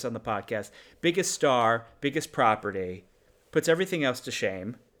about this on the podcast. Biggest star, biggest property, puts everything else to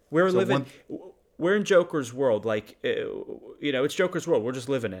shame. We're in Joker's world. Like, you know, it's Joker's world. We're just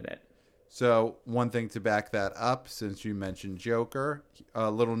living in it. So one thing to back that up, since you mentioned Joker,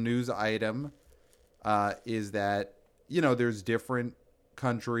 a little news item is that, you know, there's different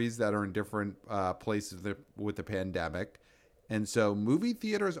countries that are in different places with the pandemic. And so movie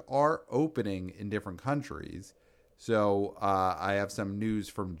theaters are opening in different countries. So I have some news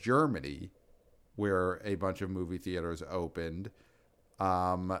from Germany where a bunch of movie theaters opened.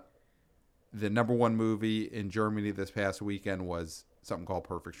 The number one movie in Germany this past weekend was something called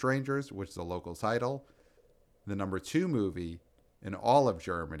Perfect Strangers, which is a local title. The number two movie in all of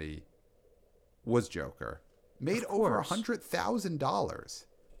Germany was Joker. Made over $100,000.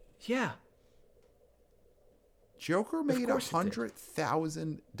 Yeah. Joker made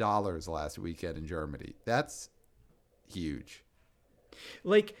 $100,000 last weekend in Germany. That's huge.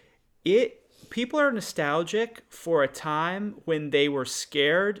 Like, people are nostalgic for a time when they were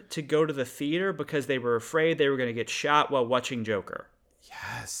scared to go to the theater because they were afraid they were going to get shot while watching Joker.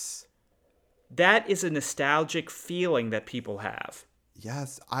 Yes. That is a nostalgic feeling that people have.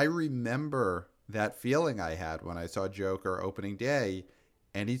 Yes, I remember that feeling I had when I saw Joker opening day.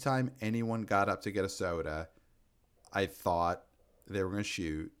 Anytime anyone got up to get a soda, I thought they were going to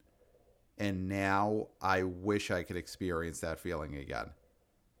shoot. And now I wish I could experience that feeling again.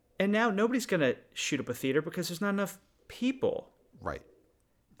 And now nobody's going to shoot up a theater because there's not enough people. Right.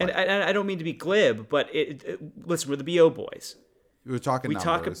 And I don't mean to be glib, but listen, we're the B.O. boys. We're talking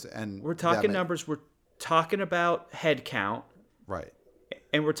numbers. We're talking numbers. We're talking about head count. Right.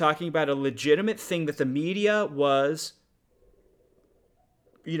 And we're talking about a legitimate thing that the media was,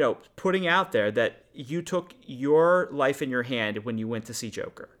 you know, putting out there, that you took your life in your hand when you went to see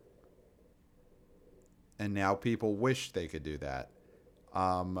Joker. And now people wish they could do that.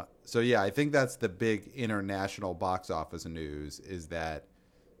 So yeah, I think that's the big international box office news, is that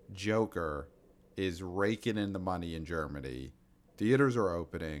Joker is raking in the money in Germany. Theaters are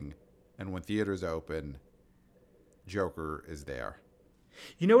opening, and when theaters open, Joker is there.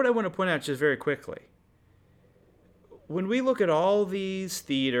 You know what I want to point out just very quickly? When we look at all these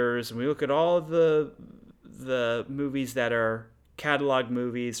theaters and we look at all of the movies that are catalog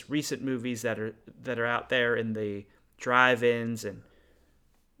movies, recent movies that are out there in the drive-ins and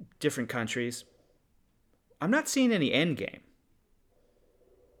different countries, I'm not seeing any Endgame,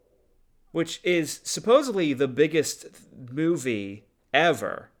 which is supposedly the biggest movie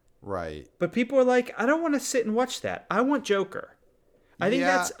ever. Right. But people are like, I don't want to sit and watch that. I want Joker. I think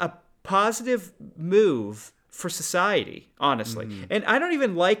that's a positive move for society, honestly. And I don't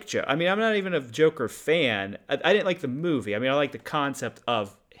even like Joker. I mean, I'm not even a Joker fan. I didn't like the movie. I mean, I like the concept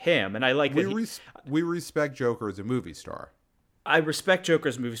of him, and I like we respect Joker as a movie star. I respect Joker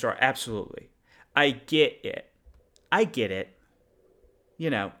as a movie star, absolutely. I get it. You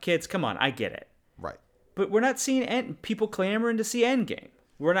know, kids, come on, I get it. Right. But we're not seeing people clamoring to see Endgame.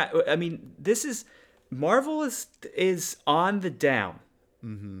 We're not. I mean, this is Marvel is on the down.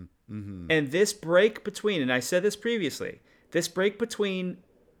 Mm-hmm. Mm-hmm. And this break between, and I said this previously, this break between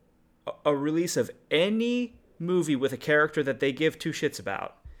a release of any movie with a character that they give two shits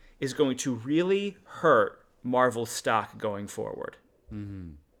about is going to really hurt Marvel's stock going forward. Mm-hmm.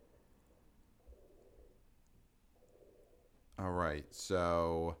 All right.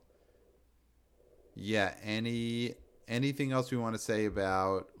 So, yeah, anything else we want to say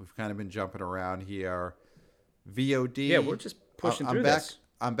about, we've kind of been jumping around here. VOD. Yeah, we're just pushing through this.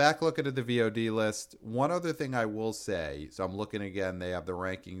 I'm back looking at the VOD list. One other thing I will say, so I'm looking again, they have the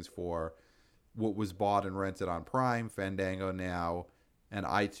rankings for what was bought and rented on Prime, Fandango Now, and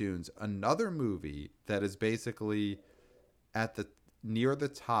iTunes. Another movie that is basically at the near the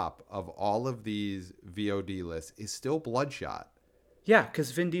top of all of these VOD lists is still Bloodshot. Yeah,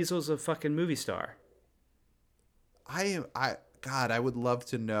 because Vin Diesel's a fucking movie star. God, I would love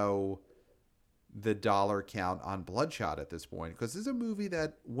to know the dollar count on Bloodshot at this point, because this is a movie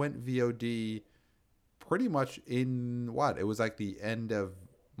that went VOD pretty much in what? It was like the end of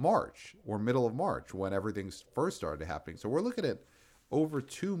March or middle of March when everything first started happening. So we're looking at over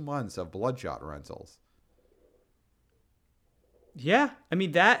 2 months of Bloodshot rentals. Yeah, I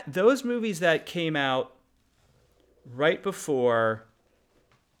mean those movies that came out right before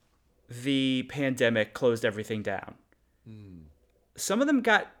the pandemic closed everything down. Some of them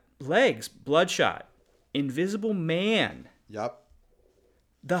got legs. Bloodshot, Invisible Man. Yep.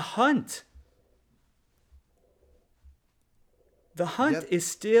 The Hunt. The Hunt Yep. is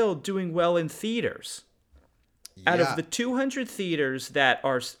still doing well in theaters. Yeah. Out of the 200 theaters that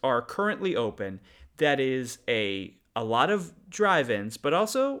are currently open, that is a lot of drive-ins, but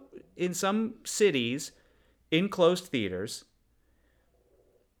also in some cities, enclosed theaters.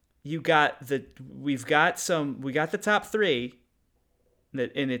 We got the top three,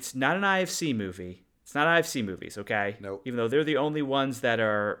 and it's not an IFC movie. It's not IFC movies, okay? Nope. Even though they're the only ones that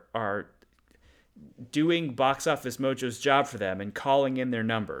are doing Box Office Mojo's job for them and calling in their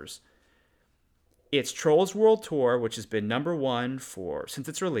numbers. It's Trolls World Tour, which has been number one since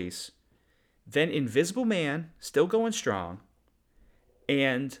its release. Then Invisible Man, still going strong.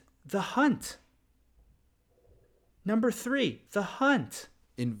 And The Hunt. Number 3, The Hunt.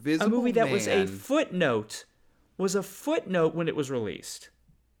 Invisible a movie that Man was a footnote when it was released.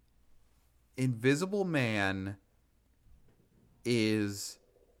 Invisible Man is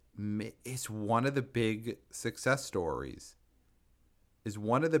one of the big success stories. Is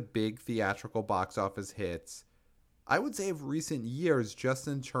one of the big theatrical box office hits, I would say, of recent years, just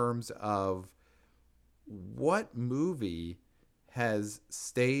in terms of what movie has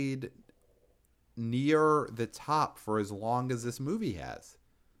stayed near the top for as long as this movie has.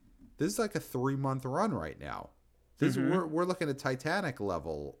 This is like a 3-month run right now. We're looking at Titanic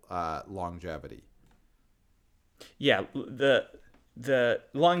level longevity. Yeah, the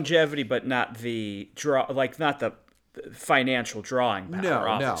longevity, but not the not the financial drawing power,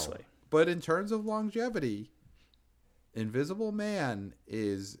 obviously. No. But in terms of longevity, Invisible Man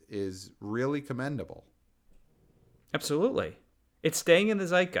is really commendable. Absolutely. It's staying in the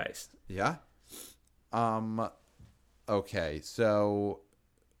zeitgeist. Yeah. Okay, so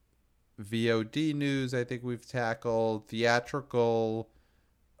VOD news I think we've tackled. Theatrical,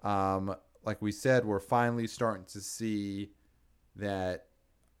 like we said, we're finally starting to see that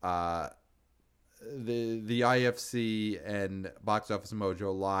the IFC and Box Office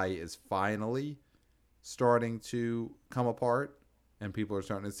Mojo lie is finally starting to come apart, and people are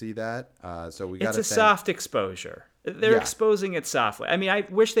starting to see that. So we got. It's a soft exposure. They're exposing it softly. I mean, I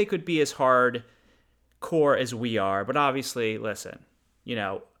wish they could be as hardcore as we are, but obviously, listen,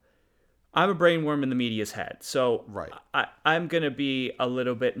 I'm a brainworm in the media's head, so Right. I'm going to be a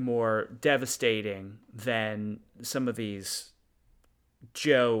little bit more devastating than some of these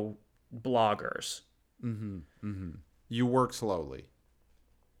Joe bloggers. You work slowly.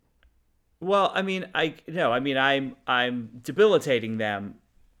 Well, I mean, I'm debilitating them.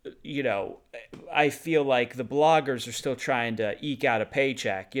 You know, I feel like the bloggers are still trying to eke out a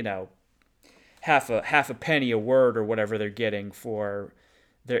paycheck. You know, half a penny a word or whatever they're getting for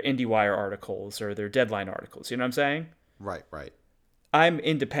their IndieWire articles or their Deadline articles. You know what I'm saying? Right, right. I'm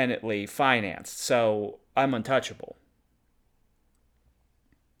independently financed, so I'm untouchable.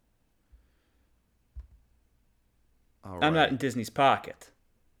 All I'm not in right. Disney's pocket.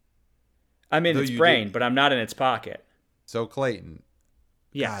 I'm in Though its you brain, did. but I'm not in its pocket. So Clayton, God,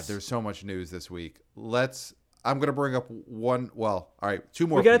 Yes. there's so much news this week. I'm going to bring up one. Well, all right, two We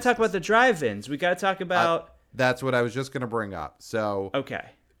more got to talk about pieces. the drive-ins. We got to talk about. That's what I was just going to bring up. So, Okay.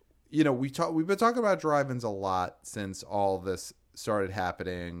 we've been talking about drive-ins a lot since all this started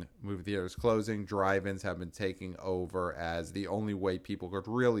happening. Movie theaters closing, drive-ins have been taking over as the only way people could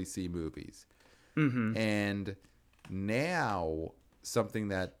really see movies. And now something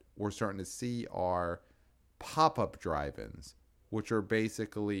that we're starting to see are pop-up drive-ins, which are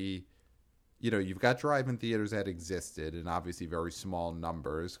basically, you've got drive-in theaters that existed and obviously very small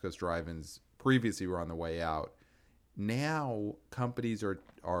numbers because drive-ins previously were on the way out. Now companies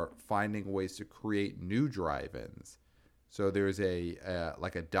are finding ways to create new drive-ins. So there's a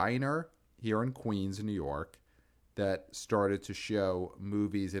diner here in Queens, New York, that started to show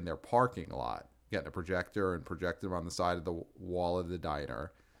movies in their parking lot, getting a projector and project them on the side of the wall of the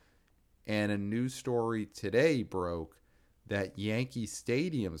diner. And a news story today broke that Yankee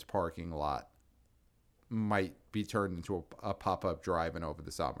Stadium's parking lot might be turned into a pop-up drive-in over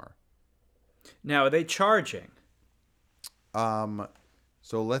the summer. Now, are they charging?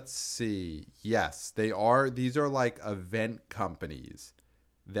 So let's see. Yes, they are. These are like event companies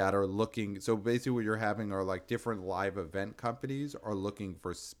that are looking. So basically, what you're having are like different live event companies are looking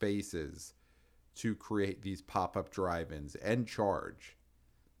for spaces to create these pop-up drive-ins and charge,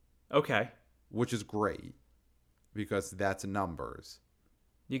 Okay. which is great because that's numbers.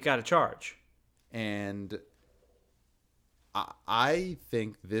 You got to charge. And I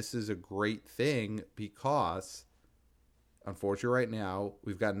think this is a great thing because, unfortunately, right now,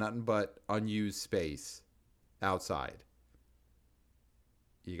 we've got nothing but unused space outside.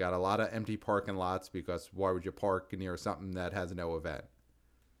 You got a lot of empty parking lots because why would you park near something that has no event?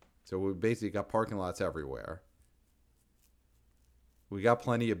 So we basically got parking lots everywhere. We got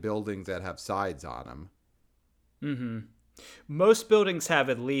plenty of buildings that have sides on them. Mm-hmm. Most buildings have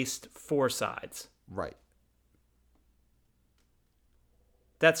at least 4 sides. Right.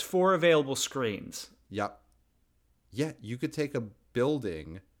 That's 4 available screens. Yep. Yeah, you could take a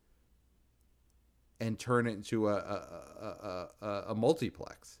building and turn it into a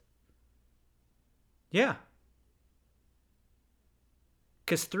multiplex. Yeah.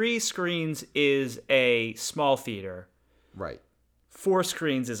 Because 3 screens is a small theater. Right. 4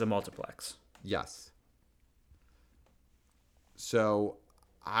 screens is a multiplex. Yes. So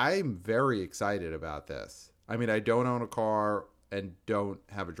I'm very excited about this. I mean, I don't own a car and don't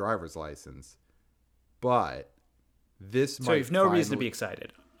have a driver's license, but this might. So you've no reason to be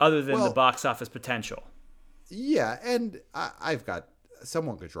excited, other than the box office potential. Yeah, and I've got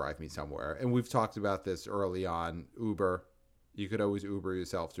someone could drive me somewhere, and we've talked about this early on. Uber, you could always Uber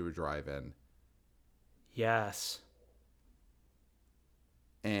yourself to a drive-in. Yes.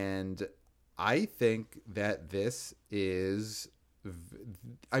 And I think that this is,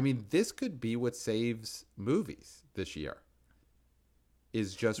 I mean, this could be what saves movies this year.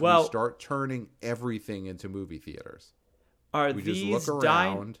 Is just we start turning everything into movie theaters. We just look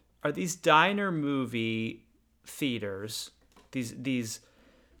around. Are these diner movie theaters, these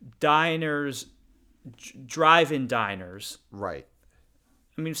diners, drive-in diners? Right.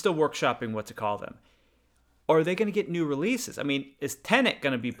 I mean, still workshopping what to call them. Or are they going to get new releases? I mean, is Tenet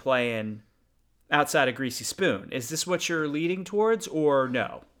going to be playing outside of Greasy Spoon? Is this what you're leading towards, or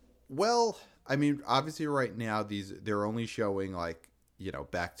no? Well, I mean, obviously, right now they're only showing like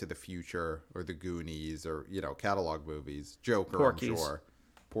Back to the Future or the Goonies or catalog movies, Joker, Porky's. I'm sure,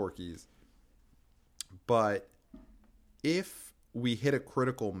 Porky's. But if we hit a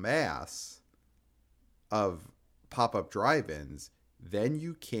critical mass of pop-up drive-ins, then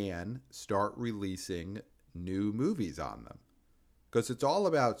you can start releasing new movies on them. Because it's all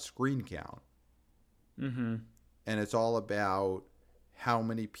about screen count. Mm-hmm. And it's all about how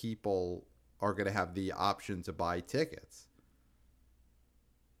many people are going to have the option to buy tickets.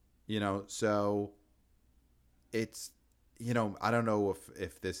 So I don't know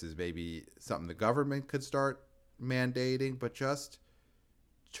if this is maybe something the government could start mandating, but just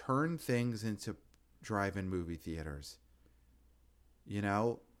turn things into drive-in movie theaters.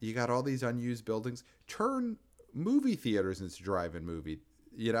 You got all these unused buildings. Turn movie theaters into drive-in movie.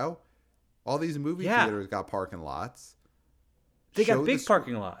 All these movie theaters got parking lots. They got big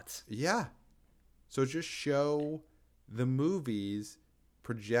parking lots. Yeah. So just show the movies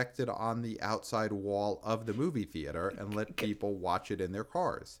projected on the outside wall of the movie theater and let people watch it in their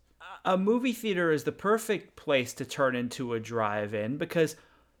cars. A movie theater is the perfect place to turn into a drive-in because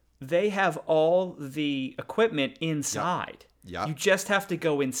they have all the equipment inside. Yep. You just have to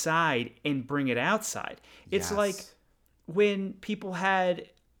go inside and bring it outside. It's like when people had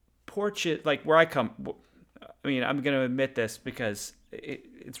porches, like where I come. I mean, I'm going to admit this because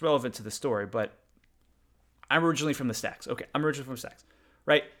it's relevant to the story, but I'm originally from the Stacks. Okay, I'm originally from the Stacks,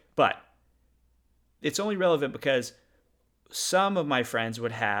 right? But it's only relevant because some of my friends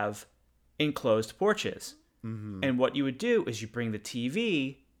would have enclosed porches. Mm-hmm. And what you would do is you bring the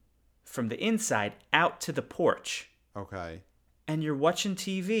TV from the inside out to the porch. Okay. And you're watching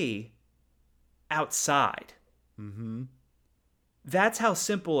TV outside. Mm-hmm. That's how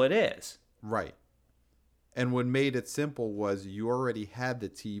simple it is. Right. And what made it simple was you already had the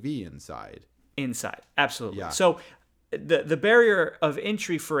TV inside. Inside, absolutely. Yeah. So the barrier of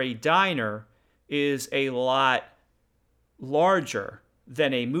entry for a diner is a lot larger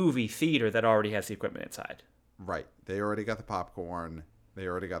than a movie theater that already has the equipment inside. Right. They already got the popcorn. They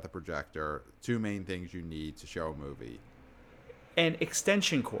already got the projector. Two main things you need to show a movie. And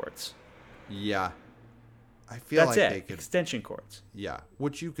extension cords. Yeah. I feel That's like it. they could. Extension cords. Yeah.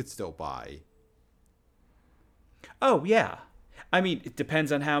 Which you could still buy. Oh, yeah. I mean, it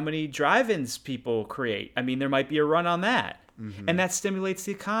depends on how many drive-ins people create. I mean, there might be a run on that. Mm-hmm. And that stimulates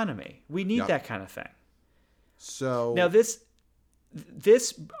the economy. We need that kind of thing. So now this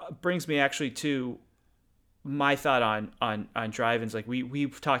brings me actually to my thought on drive-ins. Like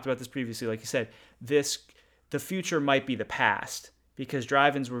we've talked about this previously. Like you said, the future might be the past because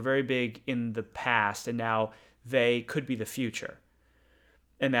drive-ins were very big in the past, and now they could be the future.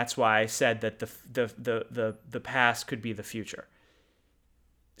 And that's why I said that the past could be the future.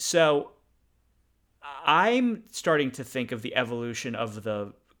 So I'm starting to think of the evolution of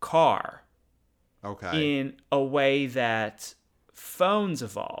the car. Okay. In a way that phones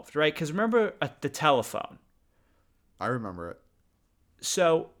evolved, right? Because remember the telephone? I remember it.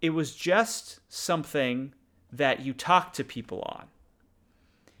 So it was just something that you talked to people on.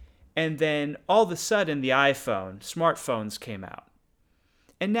 And then all of a sudden, the iPhone, smartphones came out.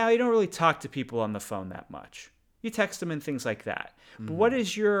 And now you don't really talk to people on the phone that much. You text them and things like that. Mm-hmm. But what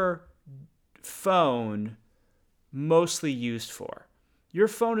is your phone mostly used for? Your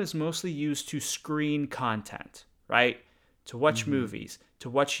phone is mostly used to screen content, right? To watch movies, to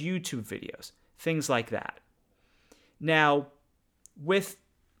watch YouTube videos, things like that. Now, with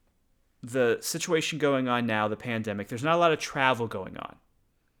the situation going on now, the pandemic, there's not a lot of travel going on.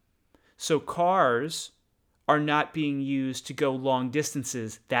 So cars are not being used to go long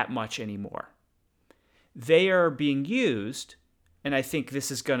distances that much anymore. They are being used, and I think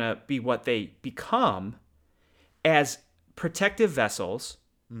this is going to be what they become, as protective vessels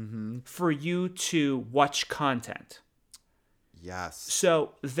for you to watch content. Yes.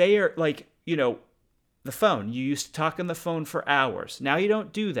 So they are like, the phone. You used to talk on the phone for hours. Now you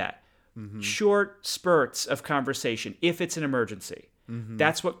don't do that. Mm-hmm. Short spurts of conversation if it's an emergency. Mm-hmm.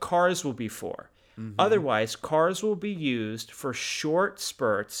 That's what cars will be for. Mm-hmm. Otherwise, cars will be used for short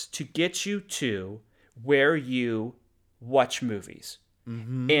spurts to get you to where you watch movies.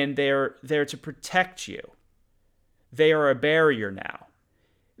 Mm-hmm. And they're there to protect you. They are a barrier now.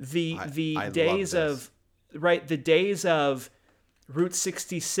 The days of Route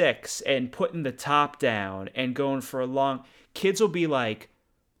 66 and putting the top down and going for a long, kids will be like,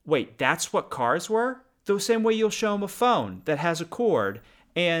 wait, that's what cars were? The same way you'll show them a phone that has a cord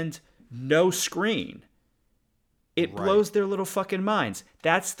and no screen. It blows their little fucking minds.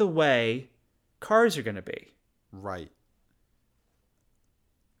 That's the way cars are going to be. Right.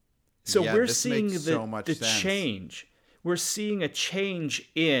 So we're seeing the change. We're seeing a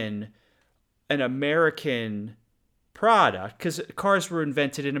change in an American product because cars were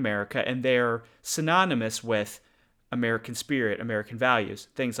invented in America and they're synonymous with American spirit, American values,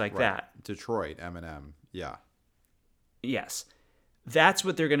 things like that. Detroit, Eminem. Yeah. Yes. That's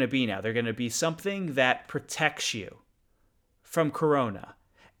what they're going to be now. They're going to be something that protects you from corona.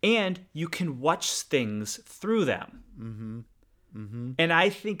 And you can watch things through them. Mm-hmm. Mm-hmm. And I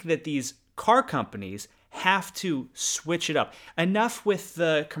think that these car companies have to switch it up. Enough with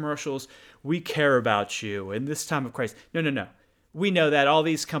the commercials, we care about you in this time of crisis. No. We know that all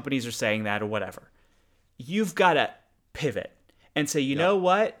these companies are saying that or whatever. You've got to pivot and say, you know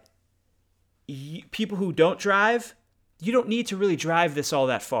what? People who don't drive, you don't need to really drive this all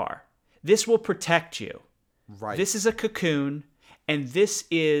that far. This will protect you. Right. This is a cocoon, and this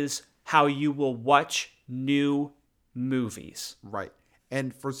is how you will watch new movies. Right.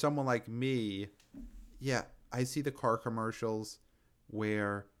 And for someone like me, yeah, I see the car commercials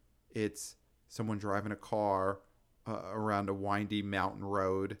where it's someone driving a car around a windy mountain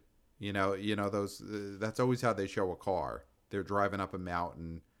road. You know those. That's always how they show a car. They're driving up a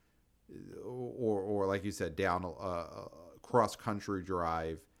mountain, or like you said, down a cross country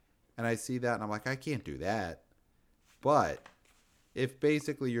drive. And I see that, and I'm like, I can't do that. But if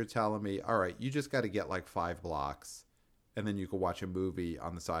basically you're telling me, all right, you just got to get like 5 blocks, and then you can watch a movie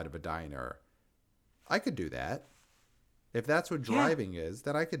on the side of a diner, I could do that. If that's what driving is,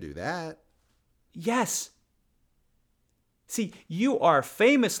 then I could do that. Yes. See, you are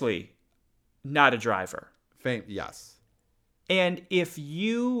famously not a driver. Yes. And if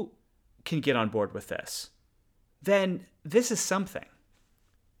you can get on board with this, then this is something.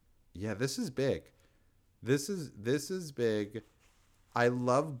 Yeah, this is big. This is big. I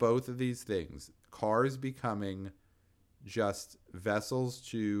love both of these things. Cars becoming just vessels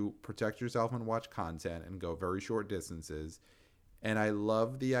to protect yourself and watch content and go very short distances. And I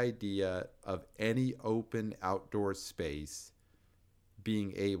love the idea of any open outdoor space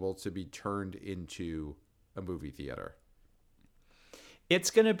being able to be turned into a movie theater.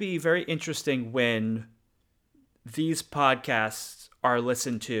 It's going to be very interesting when these podcasts are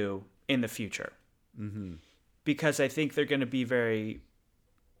listened to in the future. Mm-hmm. Because I think they're going to be very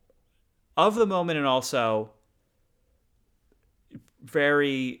of the moment and also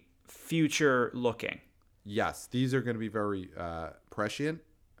very future looking. Yes, these are going to be very prescient.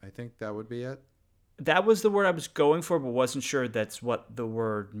 I think that would be it. That was the word I was going for, but wasn't sure that's what the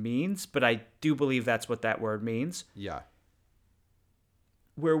word means. But I do believe that's what that word means. Yeah.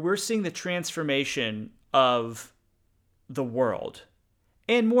 Where we're seeing the transformation of the world.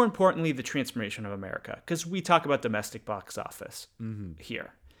 And more importantly, the transformation of America. Because we talk about domestic box office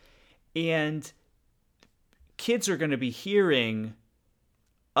here. And kids are going to be hearing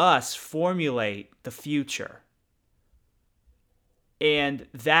us formulate the future. And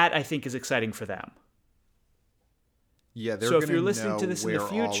that, I think, is exciting for them. Yeah, they're so if gonna you're listening know to this in the where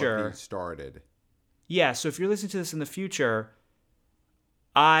future, all of these started. Yeah, so if you're listening to this in the future,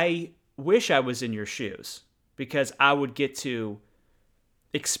 I wish I was in your shoes because I would get to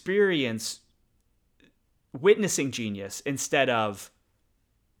experience witnessing genius instead of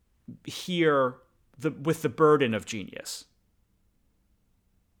hear with the burden of genius.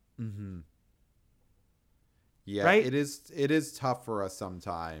 Mm-hmm. Yeah, right? It is tough for us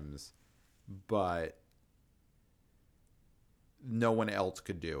sometimes, but no one else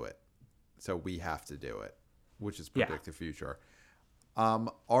could do it. So we have to do it, which is predict the future.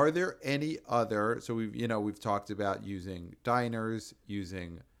 Are there any other, so we've talked about using diners,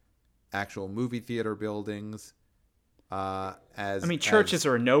 using actual movie theater buildings, churches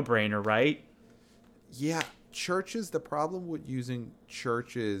are a no-brainer, right? Yeah, churches, the problem with using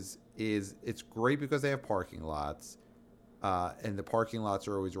churches is it's great because they have parking lots, and the parking lots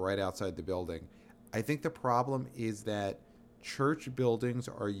are always right outside the building. I think the problem is that church buildings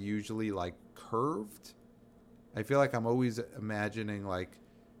are usually like curved. I feel like I'm always imagining like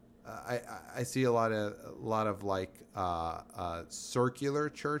I see a lot of like circular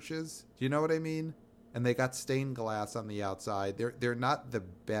churches. Do you know what I mean? And they got stained glass on the outside. They're not the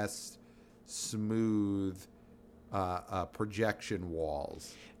best smooth projection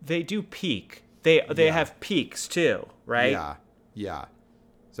walls. They do peak. They have peaks too, right? Yeah.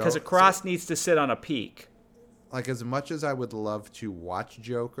 Because a cross needs to sit on a peak. Like as much as I would love to watch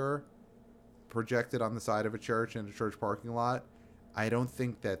Joker projected on the side of a church in a church parking lot, I don't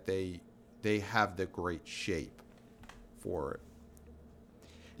think that they have the great shape for it.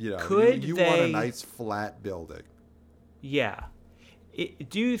 You want a nice flat building. Yeah.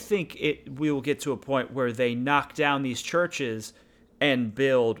 Do you think we will get to a point where they knock down these churches and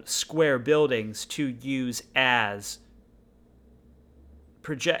build square buildings to use as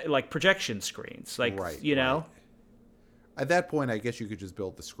projection screens? Right. At that point, I guess you could just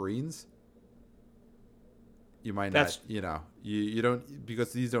build the screens. You might not, you don't,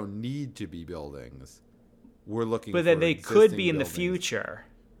 because these don't need to be buildings. We're looking but then they could be in the future.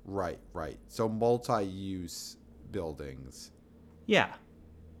 Right. So multi-use buildings. Yeah.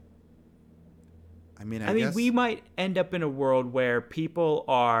 I mean, we might end up in a world where people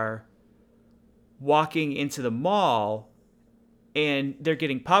are walking into the mall and they're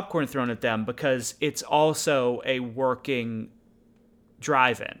getting popcorn thrown at them because it's also a working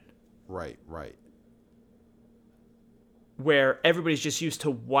drive-in. Right, right. Where everybody's just used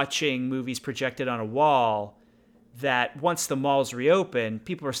to watching movies projected on a wall, that once the malls reopen,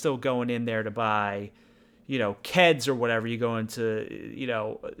 people are still going in there to buy, Keds or whatever you go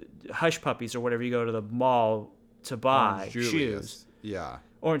into, Hush Puppies or whatever you go to the mall to buy. Orange Julius. Shoes. Yeah.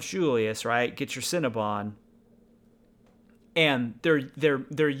 Orange Julius, right? Get your Cinnabon. And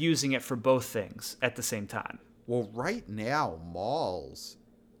they're using it for both things at the same time. Well, right now, malls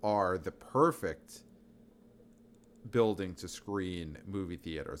are the perfect building to screen movie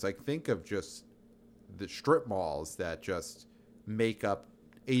theaters. Like, think of just the strip malls that just make up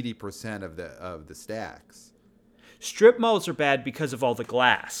 80% of the stacks. Strip malls are bad because of all the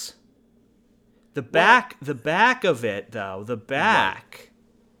glass. The back of it, though, right,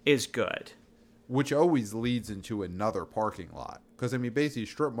 is good. Which always leads into another parking lot. Because, I mean, basically,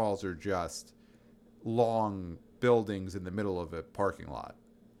 strip malls are just long buildings in the middle of a parking lot.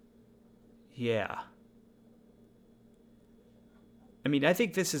 Yeah. I mean, I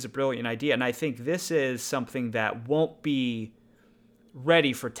think this is a brilliant idea, and I think this is something that won't be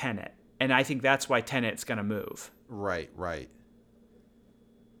ready for Tenet. And I think that's why Tenet's going to move. Right, right.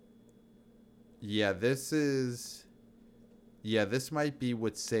 Yeah, this might be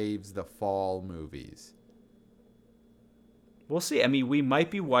what saves the fall movies. We'll see. I mean, we might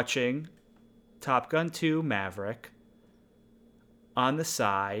be watching Top Gun 2 Maverick on the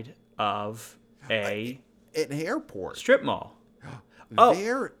side of an airport strip mall.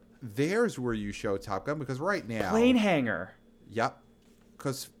 There's where you show Top Gun, because right now plane hangar. Yep,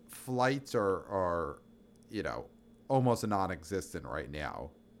 because flights are almost non-existent right now.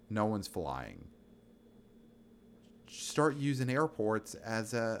 No one's flying. Start using airports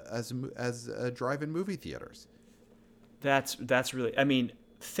as drive-in movie theaters. That's really. I mean,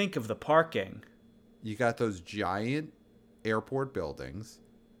 think of the parking. You got those giant airport buildings.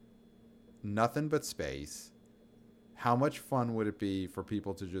 Nothing but space. How much fun would it be for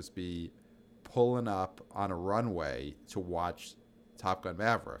people to just be pulling up on a runway to watch Top Gun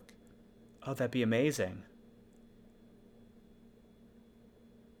Maverick? Oh, that'd be amazing.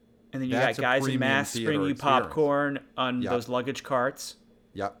 And then you got guys in masks bringing you popcorn on those luggage carts.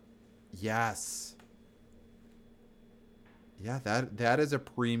 Yep. Yes. Yeah, that is a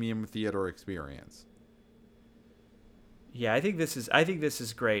premium theater experience. Yeah, I think this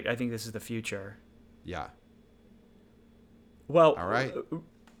is great. I think this is the future. Yeah. Well, all right.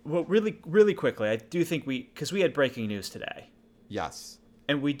 Well, really, really quickly, I do think because we had breaking news today. Yes.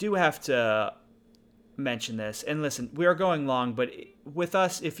 And we do have to mention this. And listen, we are going long, but with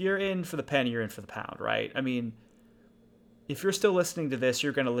us, if you're in for the penny, you're in for the pound, right? I mean, if you're still listening to this,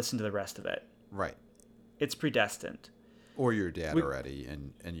 you're going to listen to the rest of it. Right. It's predestined. Or you're dead already,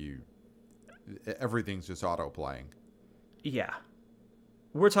 and everything's just auto playing. Yeah.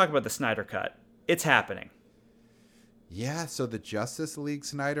 We're talking about the Snyder Cut. It's happening. Yeah, so the Justice League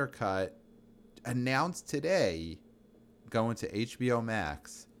Snyder Cut announced today, going to HBO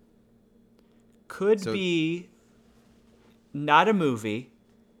Max. Could be not a movie.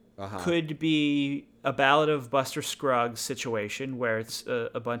 Could be a Ballad of Buster Scruggs situation where it's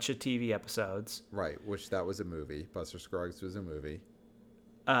a bunch of TV episodes. Right, which that was a movie. Buster Scruggs was a movie.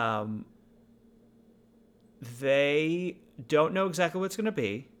 They don't know exactly what it's going to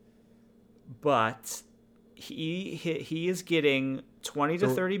be, but he is getting $20 to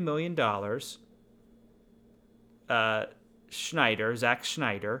 $30 million. Zack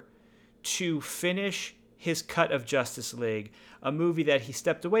Snyder, to finish his cut of Justice League, a movie that he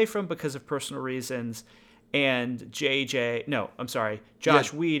stepped away from because of personal reasons, and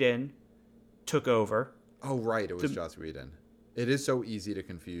Josh Whedon took over. Oh, right, it was Joss Whedon. It is so easy to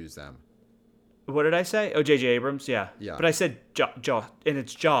confuse them. What did I say? Oh, J.J. Abrams, yeah. But I said Joss, and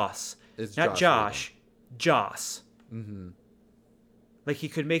it's Joss. It's not Josh. Joss. Mm-hmm. Like, he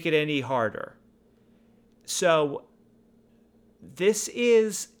could make it any harder. So this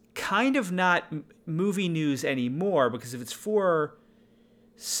is kind of not movie news anymore, because if it's 4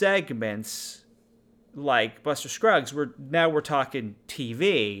 segments like Buster Scruggs, we're talking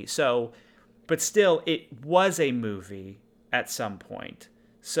TV. So, but still, it was a movie at some point.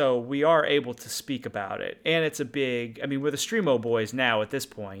 So we are able to speak about it. And it's a big, I mean, we're the Streamo Boys now at this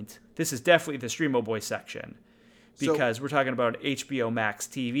point. This is definitely the Streamo Boys section, because we're talking about an HBO Max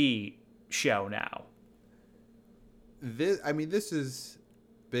TV show now. This is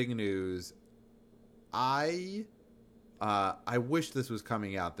big news. I wish this was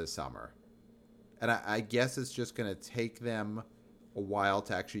coming out this summer. And I guess it's just going to take them a while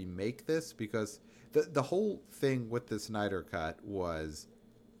to actually make this, because the whole thing with the Snyder Cut was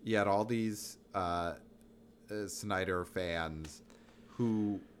you had all these Snyder fans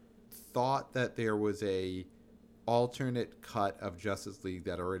who thought that there was a alternate cut of Justice League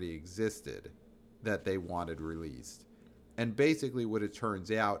that already existed that they wanted released. And basically what it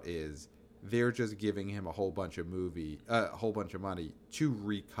turns out is they're just giving him a whole bunch of money to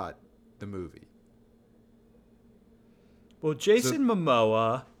recut the movie. Well, Jason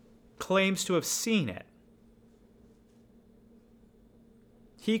Momoa claims to have seen it.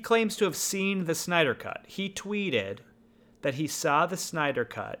 He claims to have seen the Snyder Cut. He tweeted that he saw the Snyder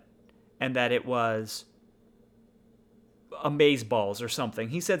Cut and that it was amazeballs or something.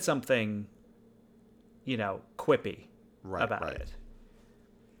 He said something, quippy about it.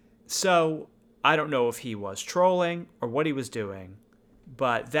 So I don't know if he was trolling or what he was doing,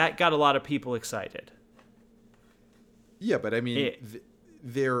 but that got a lot of people excited. Yeah, but I mean,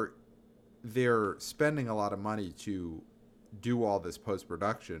 they're spending a lot of money to do all this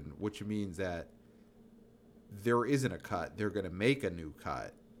post-production, which means that there isn't a cut. They're going to make a new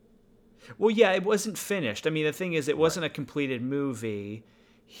cut. Well, yeah, it wasn't finished. I mean, the thing is, it wasn't a completed movie.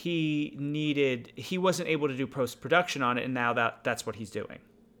 He wasn't able to do post-production on it, and now that's what he's doing.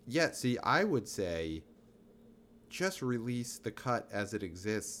 Yeah, see, I would say just release the cut as it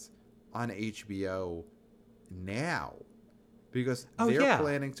exists on HBO now. Because they're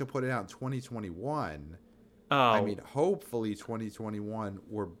planning to put it out in 2021. Oh. I mean, hopefully 2021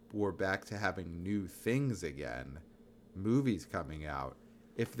 we're back to having new things again, movies coming out.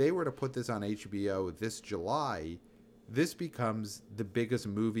 If they were to put this on HBO this July, this becomes the biggest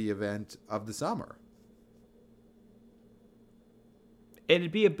movie event of the summer.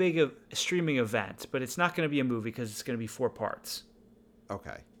 It'd be a big streaming event, but it's not going to be a movie because it's going to be 4 parts.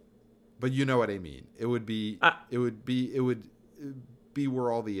 Okay, but you know what I mean. It would be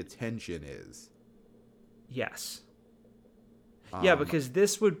where all the attention is. Yes. Yeah, because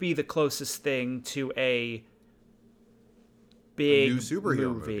this would be the closest thing to a big new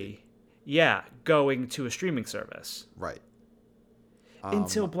superhero movie. Yeah, going to a streaming service. Right.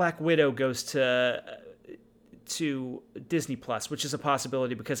 Until Black Widow goes to Disney Plus, which is a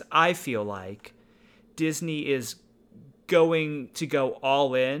possibility because I feel like Disney is going to go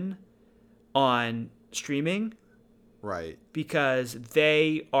all in on streaming. Right. Because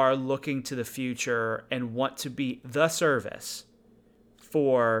they are looking to the future and want to be the service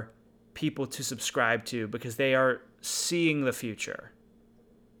for people to subscribe to because they are seeing the future.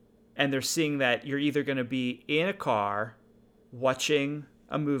 And they're seeing that you're either going to be in a car watching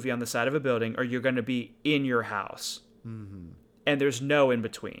a movie on the side of a building or you're going to be in your house. Mm-hmm. And there's no in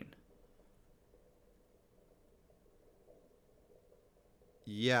between.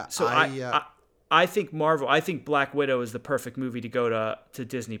 Yeah. So I think Black Widow is the perfect movie to go to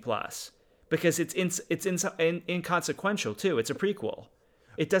Disney Plus because it's inconsequential too. It's a prequel.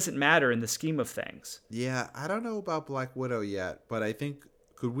 It doesn't matter in the scheme of things. Yeah, I don't know about Black Widow yet, but I think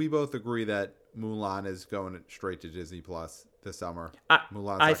could we both agree that Mulan is going straight to Disney Plus this summer?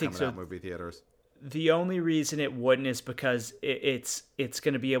 Mulan's not coming out movie theaters. The only reason it wouldn't is because it's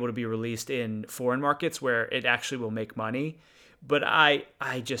going to be able to be released in foreign markets where it actually will make money. But I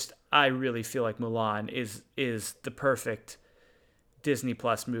really feel like Mulan is the perfect Disney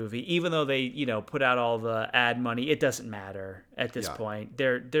Plus movie. Even though they, put out all the ad money, it doesn't matter at this point.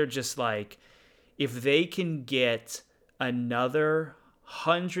 They're just like, if they can get another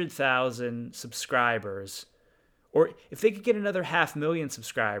 100,000 subscribers, or if they could get another 500,000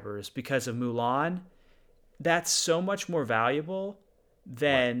 subscribers because of Mulan, that's so much more valuable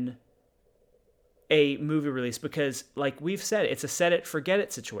than a movie release because, like we've said, it's a set it, forget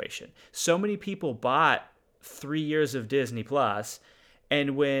it situation. So many people bought 3 years of Disney Plus,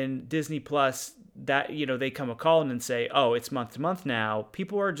 and when Disney Plus, they come a calling and say, oh, it's month to month now,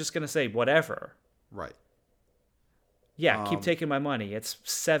 people are just going to say whatever. Right. Yeah, keep taking my money. It's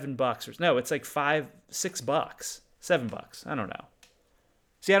 $7 no, it's like $5, $6, $7. I don't know.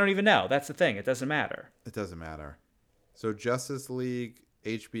 See, I don't even know. That's the thing. It doesn't matter. It doesn't matter. So Justice League,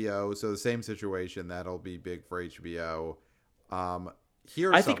 HBO, so the same situation. That'll be big for HBO.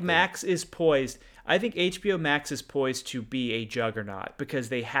 I think Max is poised. I think HBO Max is poised to be a juggernaut because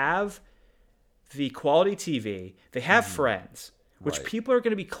they have the quality TV. They have Friends, which people are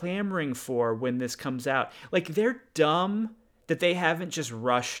going to be clamoring for when this comes out. Like, they're dumb that they haven't just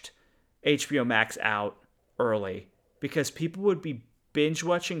rushed HBO Max out early because people would be binge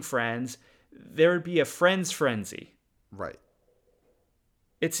watching Friends. There would be a Friends frenzy. Right.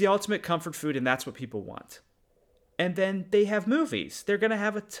 It's the ultimate comfort food, and that's what people want. And then they have movies. They're going to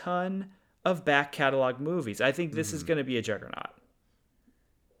have a ton of back catalog movies. I think this is going to be a juggernaut.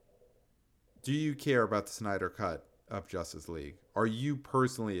 Do you care about the Snyder Cut of Justice League? Are you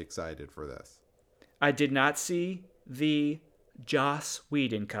personally excited for this? I did not see the Joss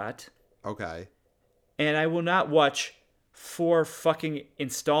Whedon cut, Okay. and I will not watch 4 fucking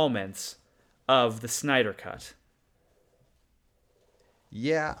installments of the Snyder cut.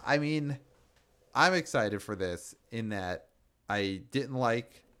 Yeah, I mean, I'm excited for this in that I didn't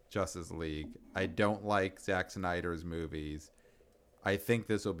like Justice League. I don't like Zack Snyder's movies. I think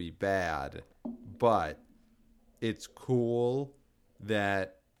this will be bad, but it's cool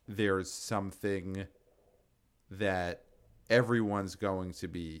that there's something that everyone's going to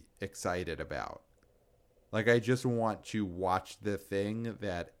be excited about. Like, I just want to watch the thing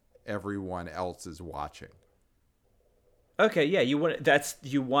that everyone else is watching. Okay, yeah, you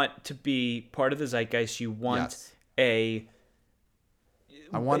want to be part of the zeitgeist. You want Yes. a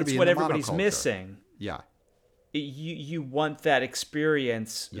I want to it's be what in the everybody's monoculture. missing. Yeah. You want that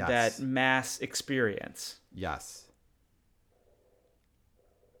experience, Yes. that mass experience. Yes.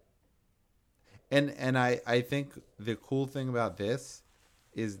 And I think the cool thing about this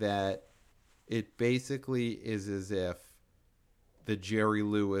is that it basically is as if the Jerry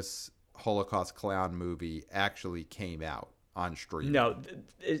Lewis Holocaust Clown movie actually came out on streaming. No,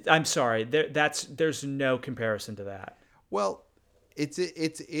 I'm sorry. There's no comparison to that. Well, it's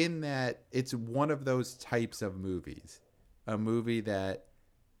in that it's one of those types of movies. A movie that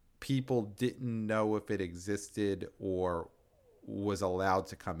people didn't know if it existed or was allowed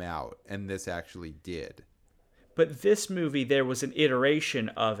to come out, and this actually did. But this movie, there was an iteration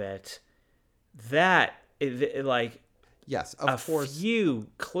of it that, like, Yes, a of course. few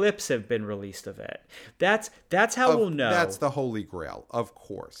clips have been released of it. That's how we'll know. That's the holy grail, of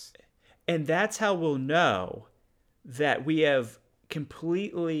course. And that's how we'll know that we're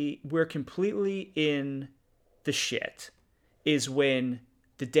completely in the shit, is when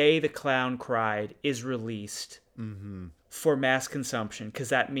The Day the Clown Cried is released for mass consumption, because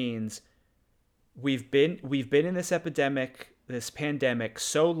that means we've been in this epidemic, this pandemic,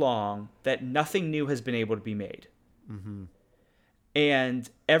 so long that nothing new has been able to be made. And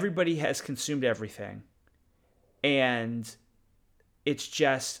everybody has consumed everything. And it's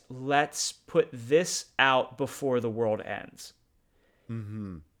just, let's put this out before the world ends.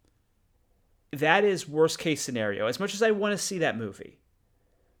 That is worst case scenario. As much as I want to see that movie,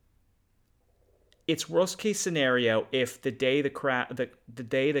 it's worst case scenario if the day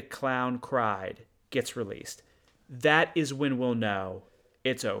the clown cried gets released. That is when we'll know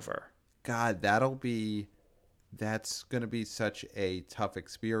it's over. God, that's going to be such a tough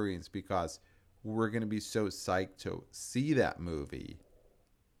experience because we're going to be so psyched to see that movie,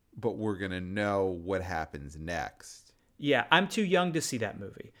 but we're going to know what happens next. Yeah, I'm too young to see that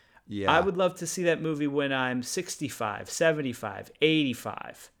movie. Yeah. I would love to see that movie when I'm 65, 75,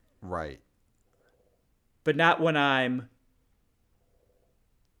 85. Right. But not when I'm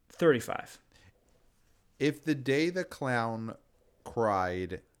 35. If The Day the Clown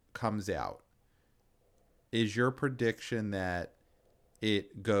Cried comes out, is your prediction that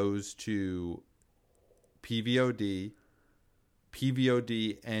it goes to PVOD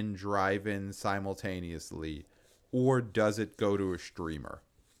and drive-in simultaneously, or does it go to a streamer?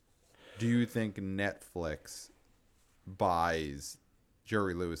 Do you think Netflix buys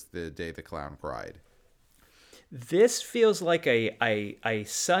Jerry Lewis The Day the Clown Cried? This feels like a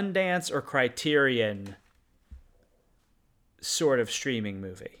Sundance or Criterion sort of streaming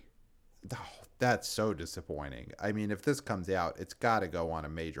movie. Oh, that's so disappointing. I mean, if this comes out, it's got to go on a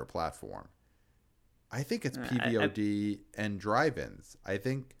major platform. I think it's PVOD and drive-ins. I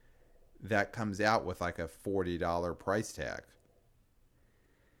think that comes out with like a $40 price tag.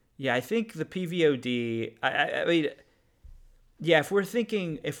 Yeah, I think the PVOD. I mean, yeah. If we're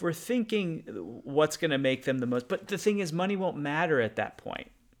thinking what's going to make them the most, but the thing is, money won't matter at that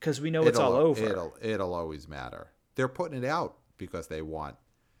point because we know it's all over. It'll always matter. They're putting it out because they want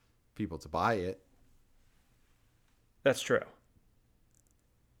people to buy it. That's true.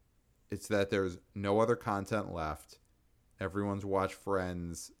 It's that there's no other content left. Everyone's watched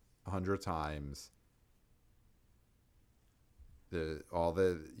Friends 100 times. You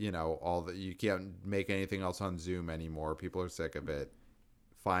can't make anything else on Zoom anymore. People are sick of it.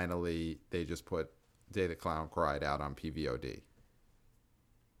 Finally, they just put Day the Clown Cried out on PVOD.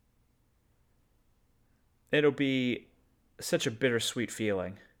 It'll be such a bittersweet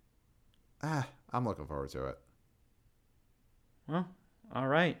feeling. I'm looking forward to it. Well, all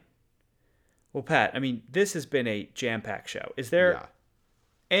right. Well, Pat, I mean, this has been a jam-packed show. Is there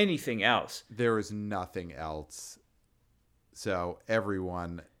anything else? There is nothing else. So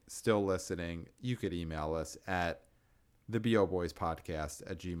everyone still listening, you could email us at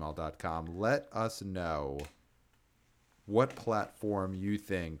theboboyspodcast@gmail.com. Let us know what platform you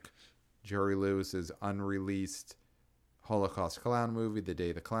think Jerry Lewis's unreleased Holocaust Clown movie, The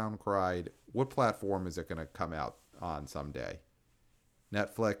Day the Clown Cried, what platform is it going to come out on someday?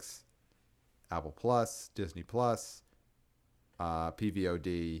 Netflix, Apple Plus, Disney Plus,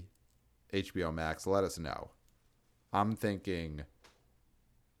 PVOD, HBO Max. Let us know. I'm thinking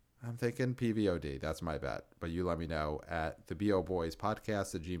PVOD. That's my bet. But you let me know at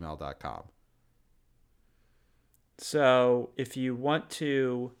theboboyspodcast@gmail.com. So if you want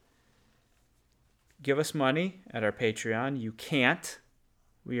to give us money at our Patreon, you can't.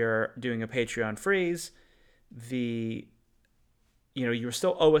 We are doing a Patreon freeze. You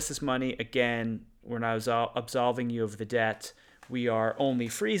still owe us this money. Again, we're not absolving you of the debt. We are only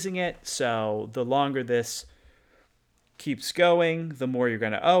freezing it. So the longer this keeps going, the more you're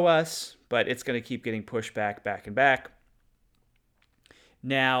going to owe us, but it's going to keep getting pushed back and back.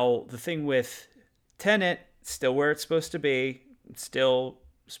 Now, the thing with Tenet, still where it's supposed to be. It's still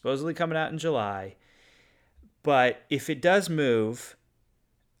supposedly coming out in July. But if it does move,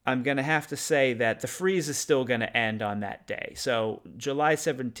 I'm going to have to say that the freeze is still going to end on that day. So July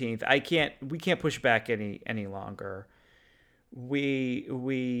 17th, we can't push it back any longer. We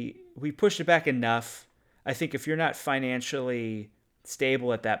pushed it back enough. I think if you're not financially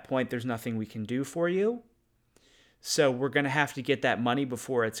stable at that point, there's nothing we can do for you. So we're going to have to get that money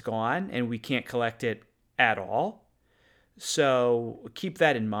before it's gone, and we can't collect it at all. So keep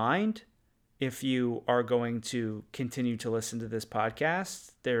that in mind. If you are going to continue to listen to this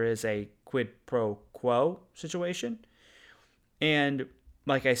podcast, there is a quid pro quo situation. And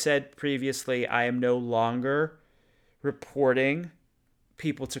like I said previously, I am no longer reporting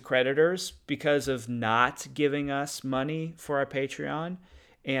people to creditors because of not giving us money for our Patreon.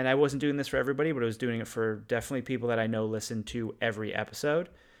 And I wasn't doing this for everybody, but I was doing it for definitely people that I know listen to every episode,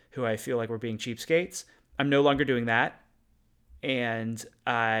 who I feel like were being cheapskates. I'm no longer doing that. And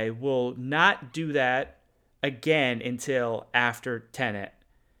I will not do that again until after Tenet,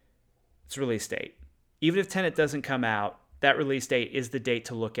 its release date. Even if Tenet doesn't come out, that release date is the date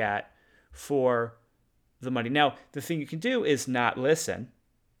to look at for the money. Now, the thing you can do is not listen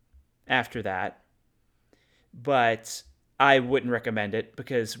after that, but I wouldn't recommend it,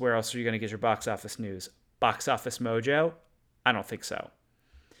 because where else are you going to get your box office news? Box Office Mojo? I don't think so.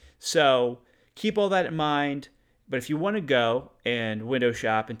 So keep all that in mind. But if you want to go and window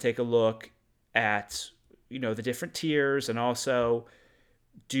shop and take a look at, the different tiers, and also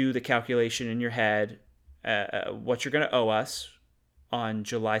do the calculation in your head, what you're going to owe us on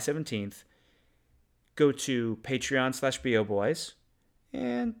July 17th, go to Patreon/BOBoys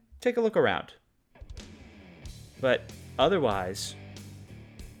and take a look around. But otherwise,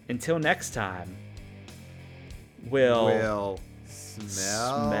 until next time, we'll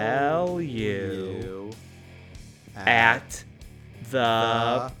smell you at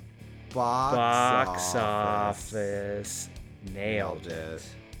the box office. Nailed it.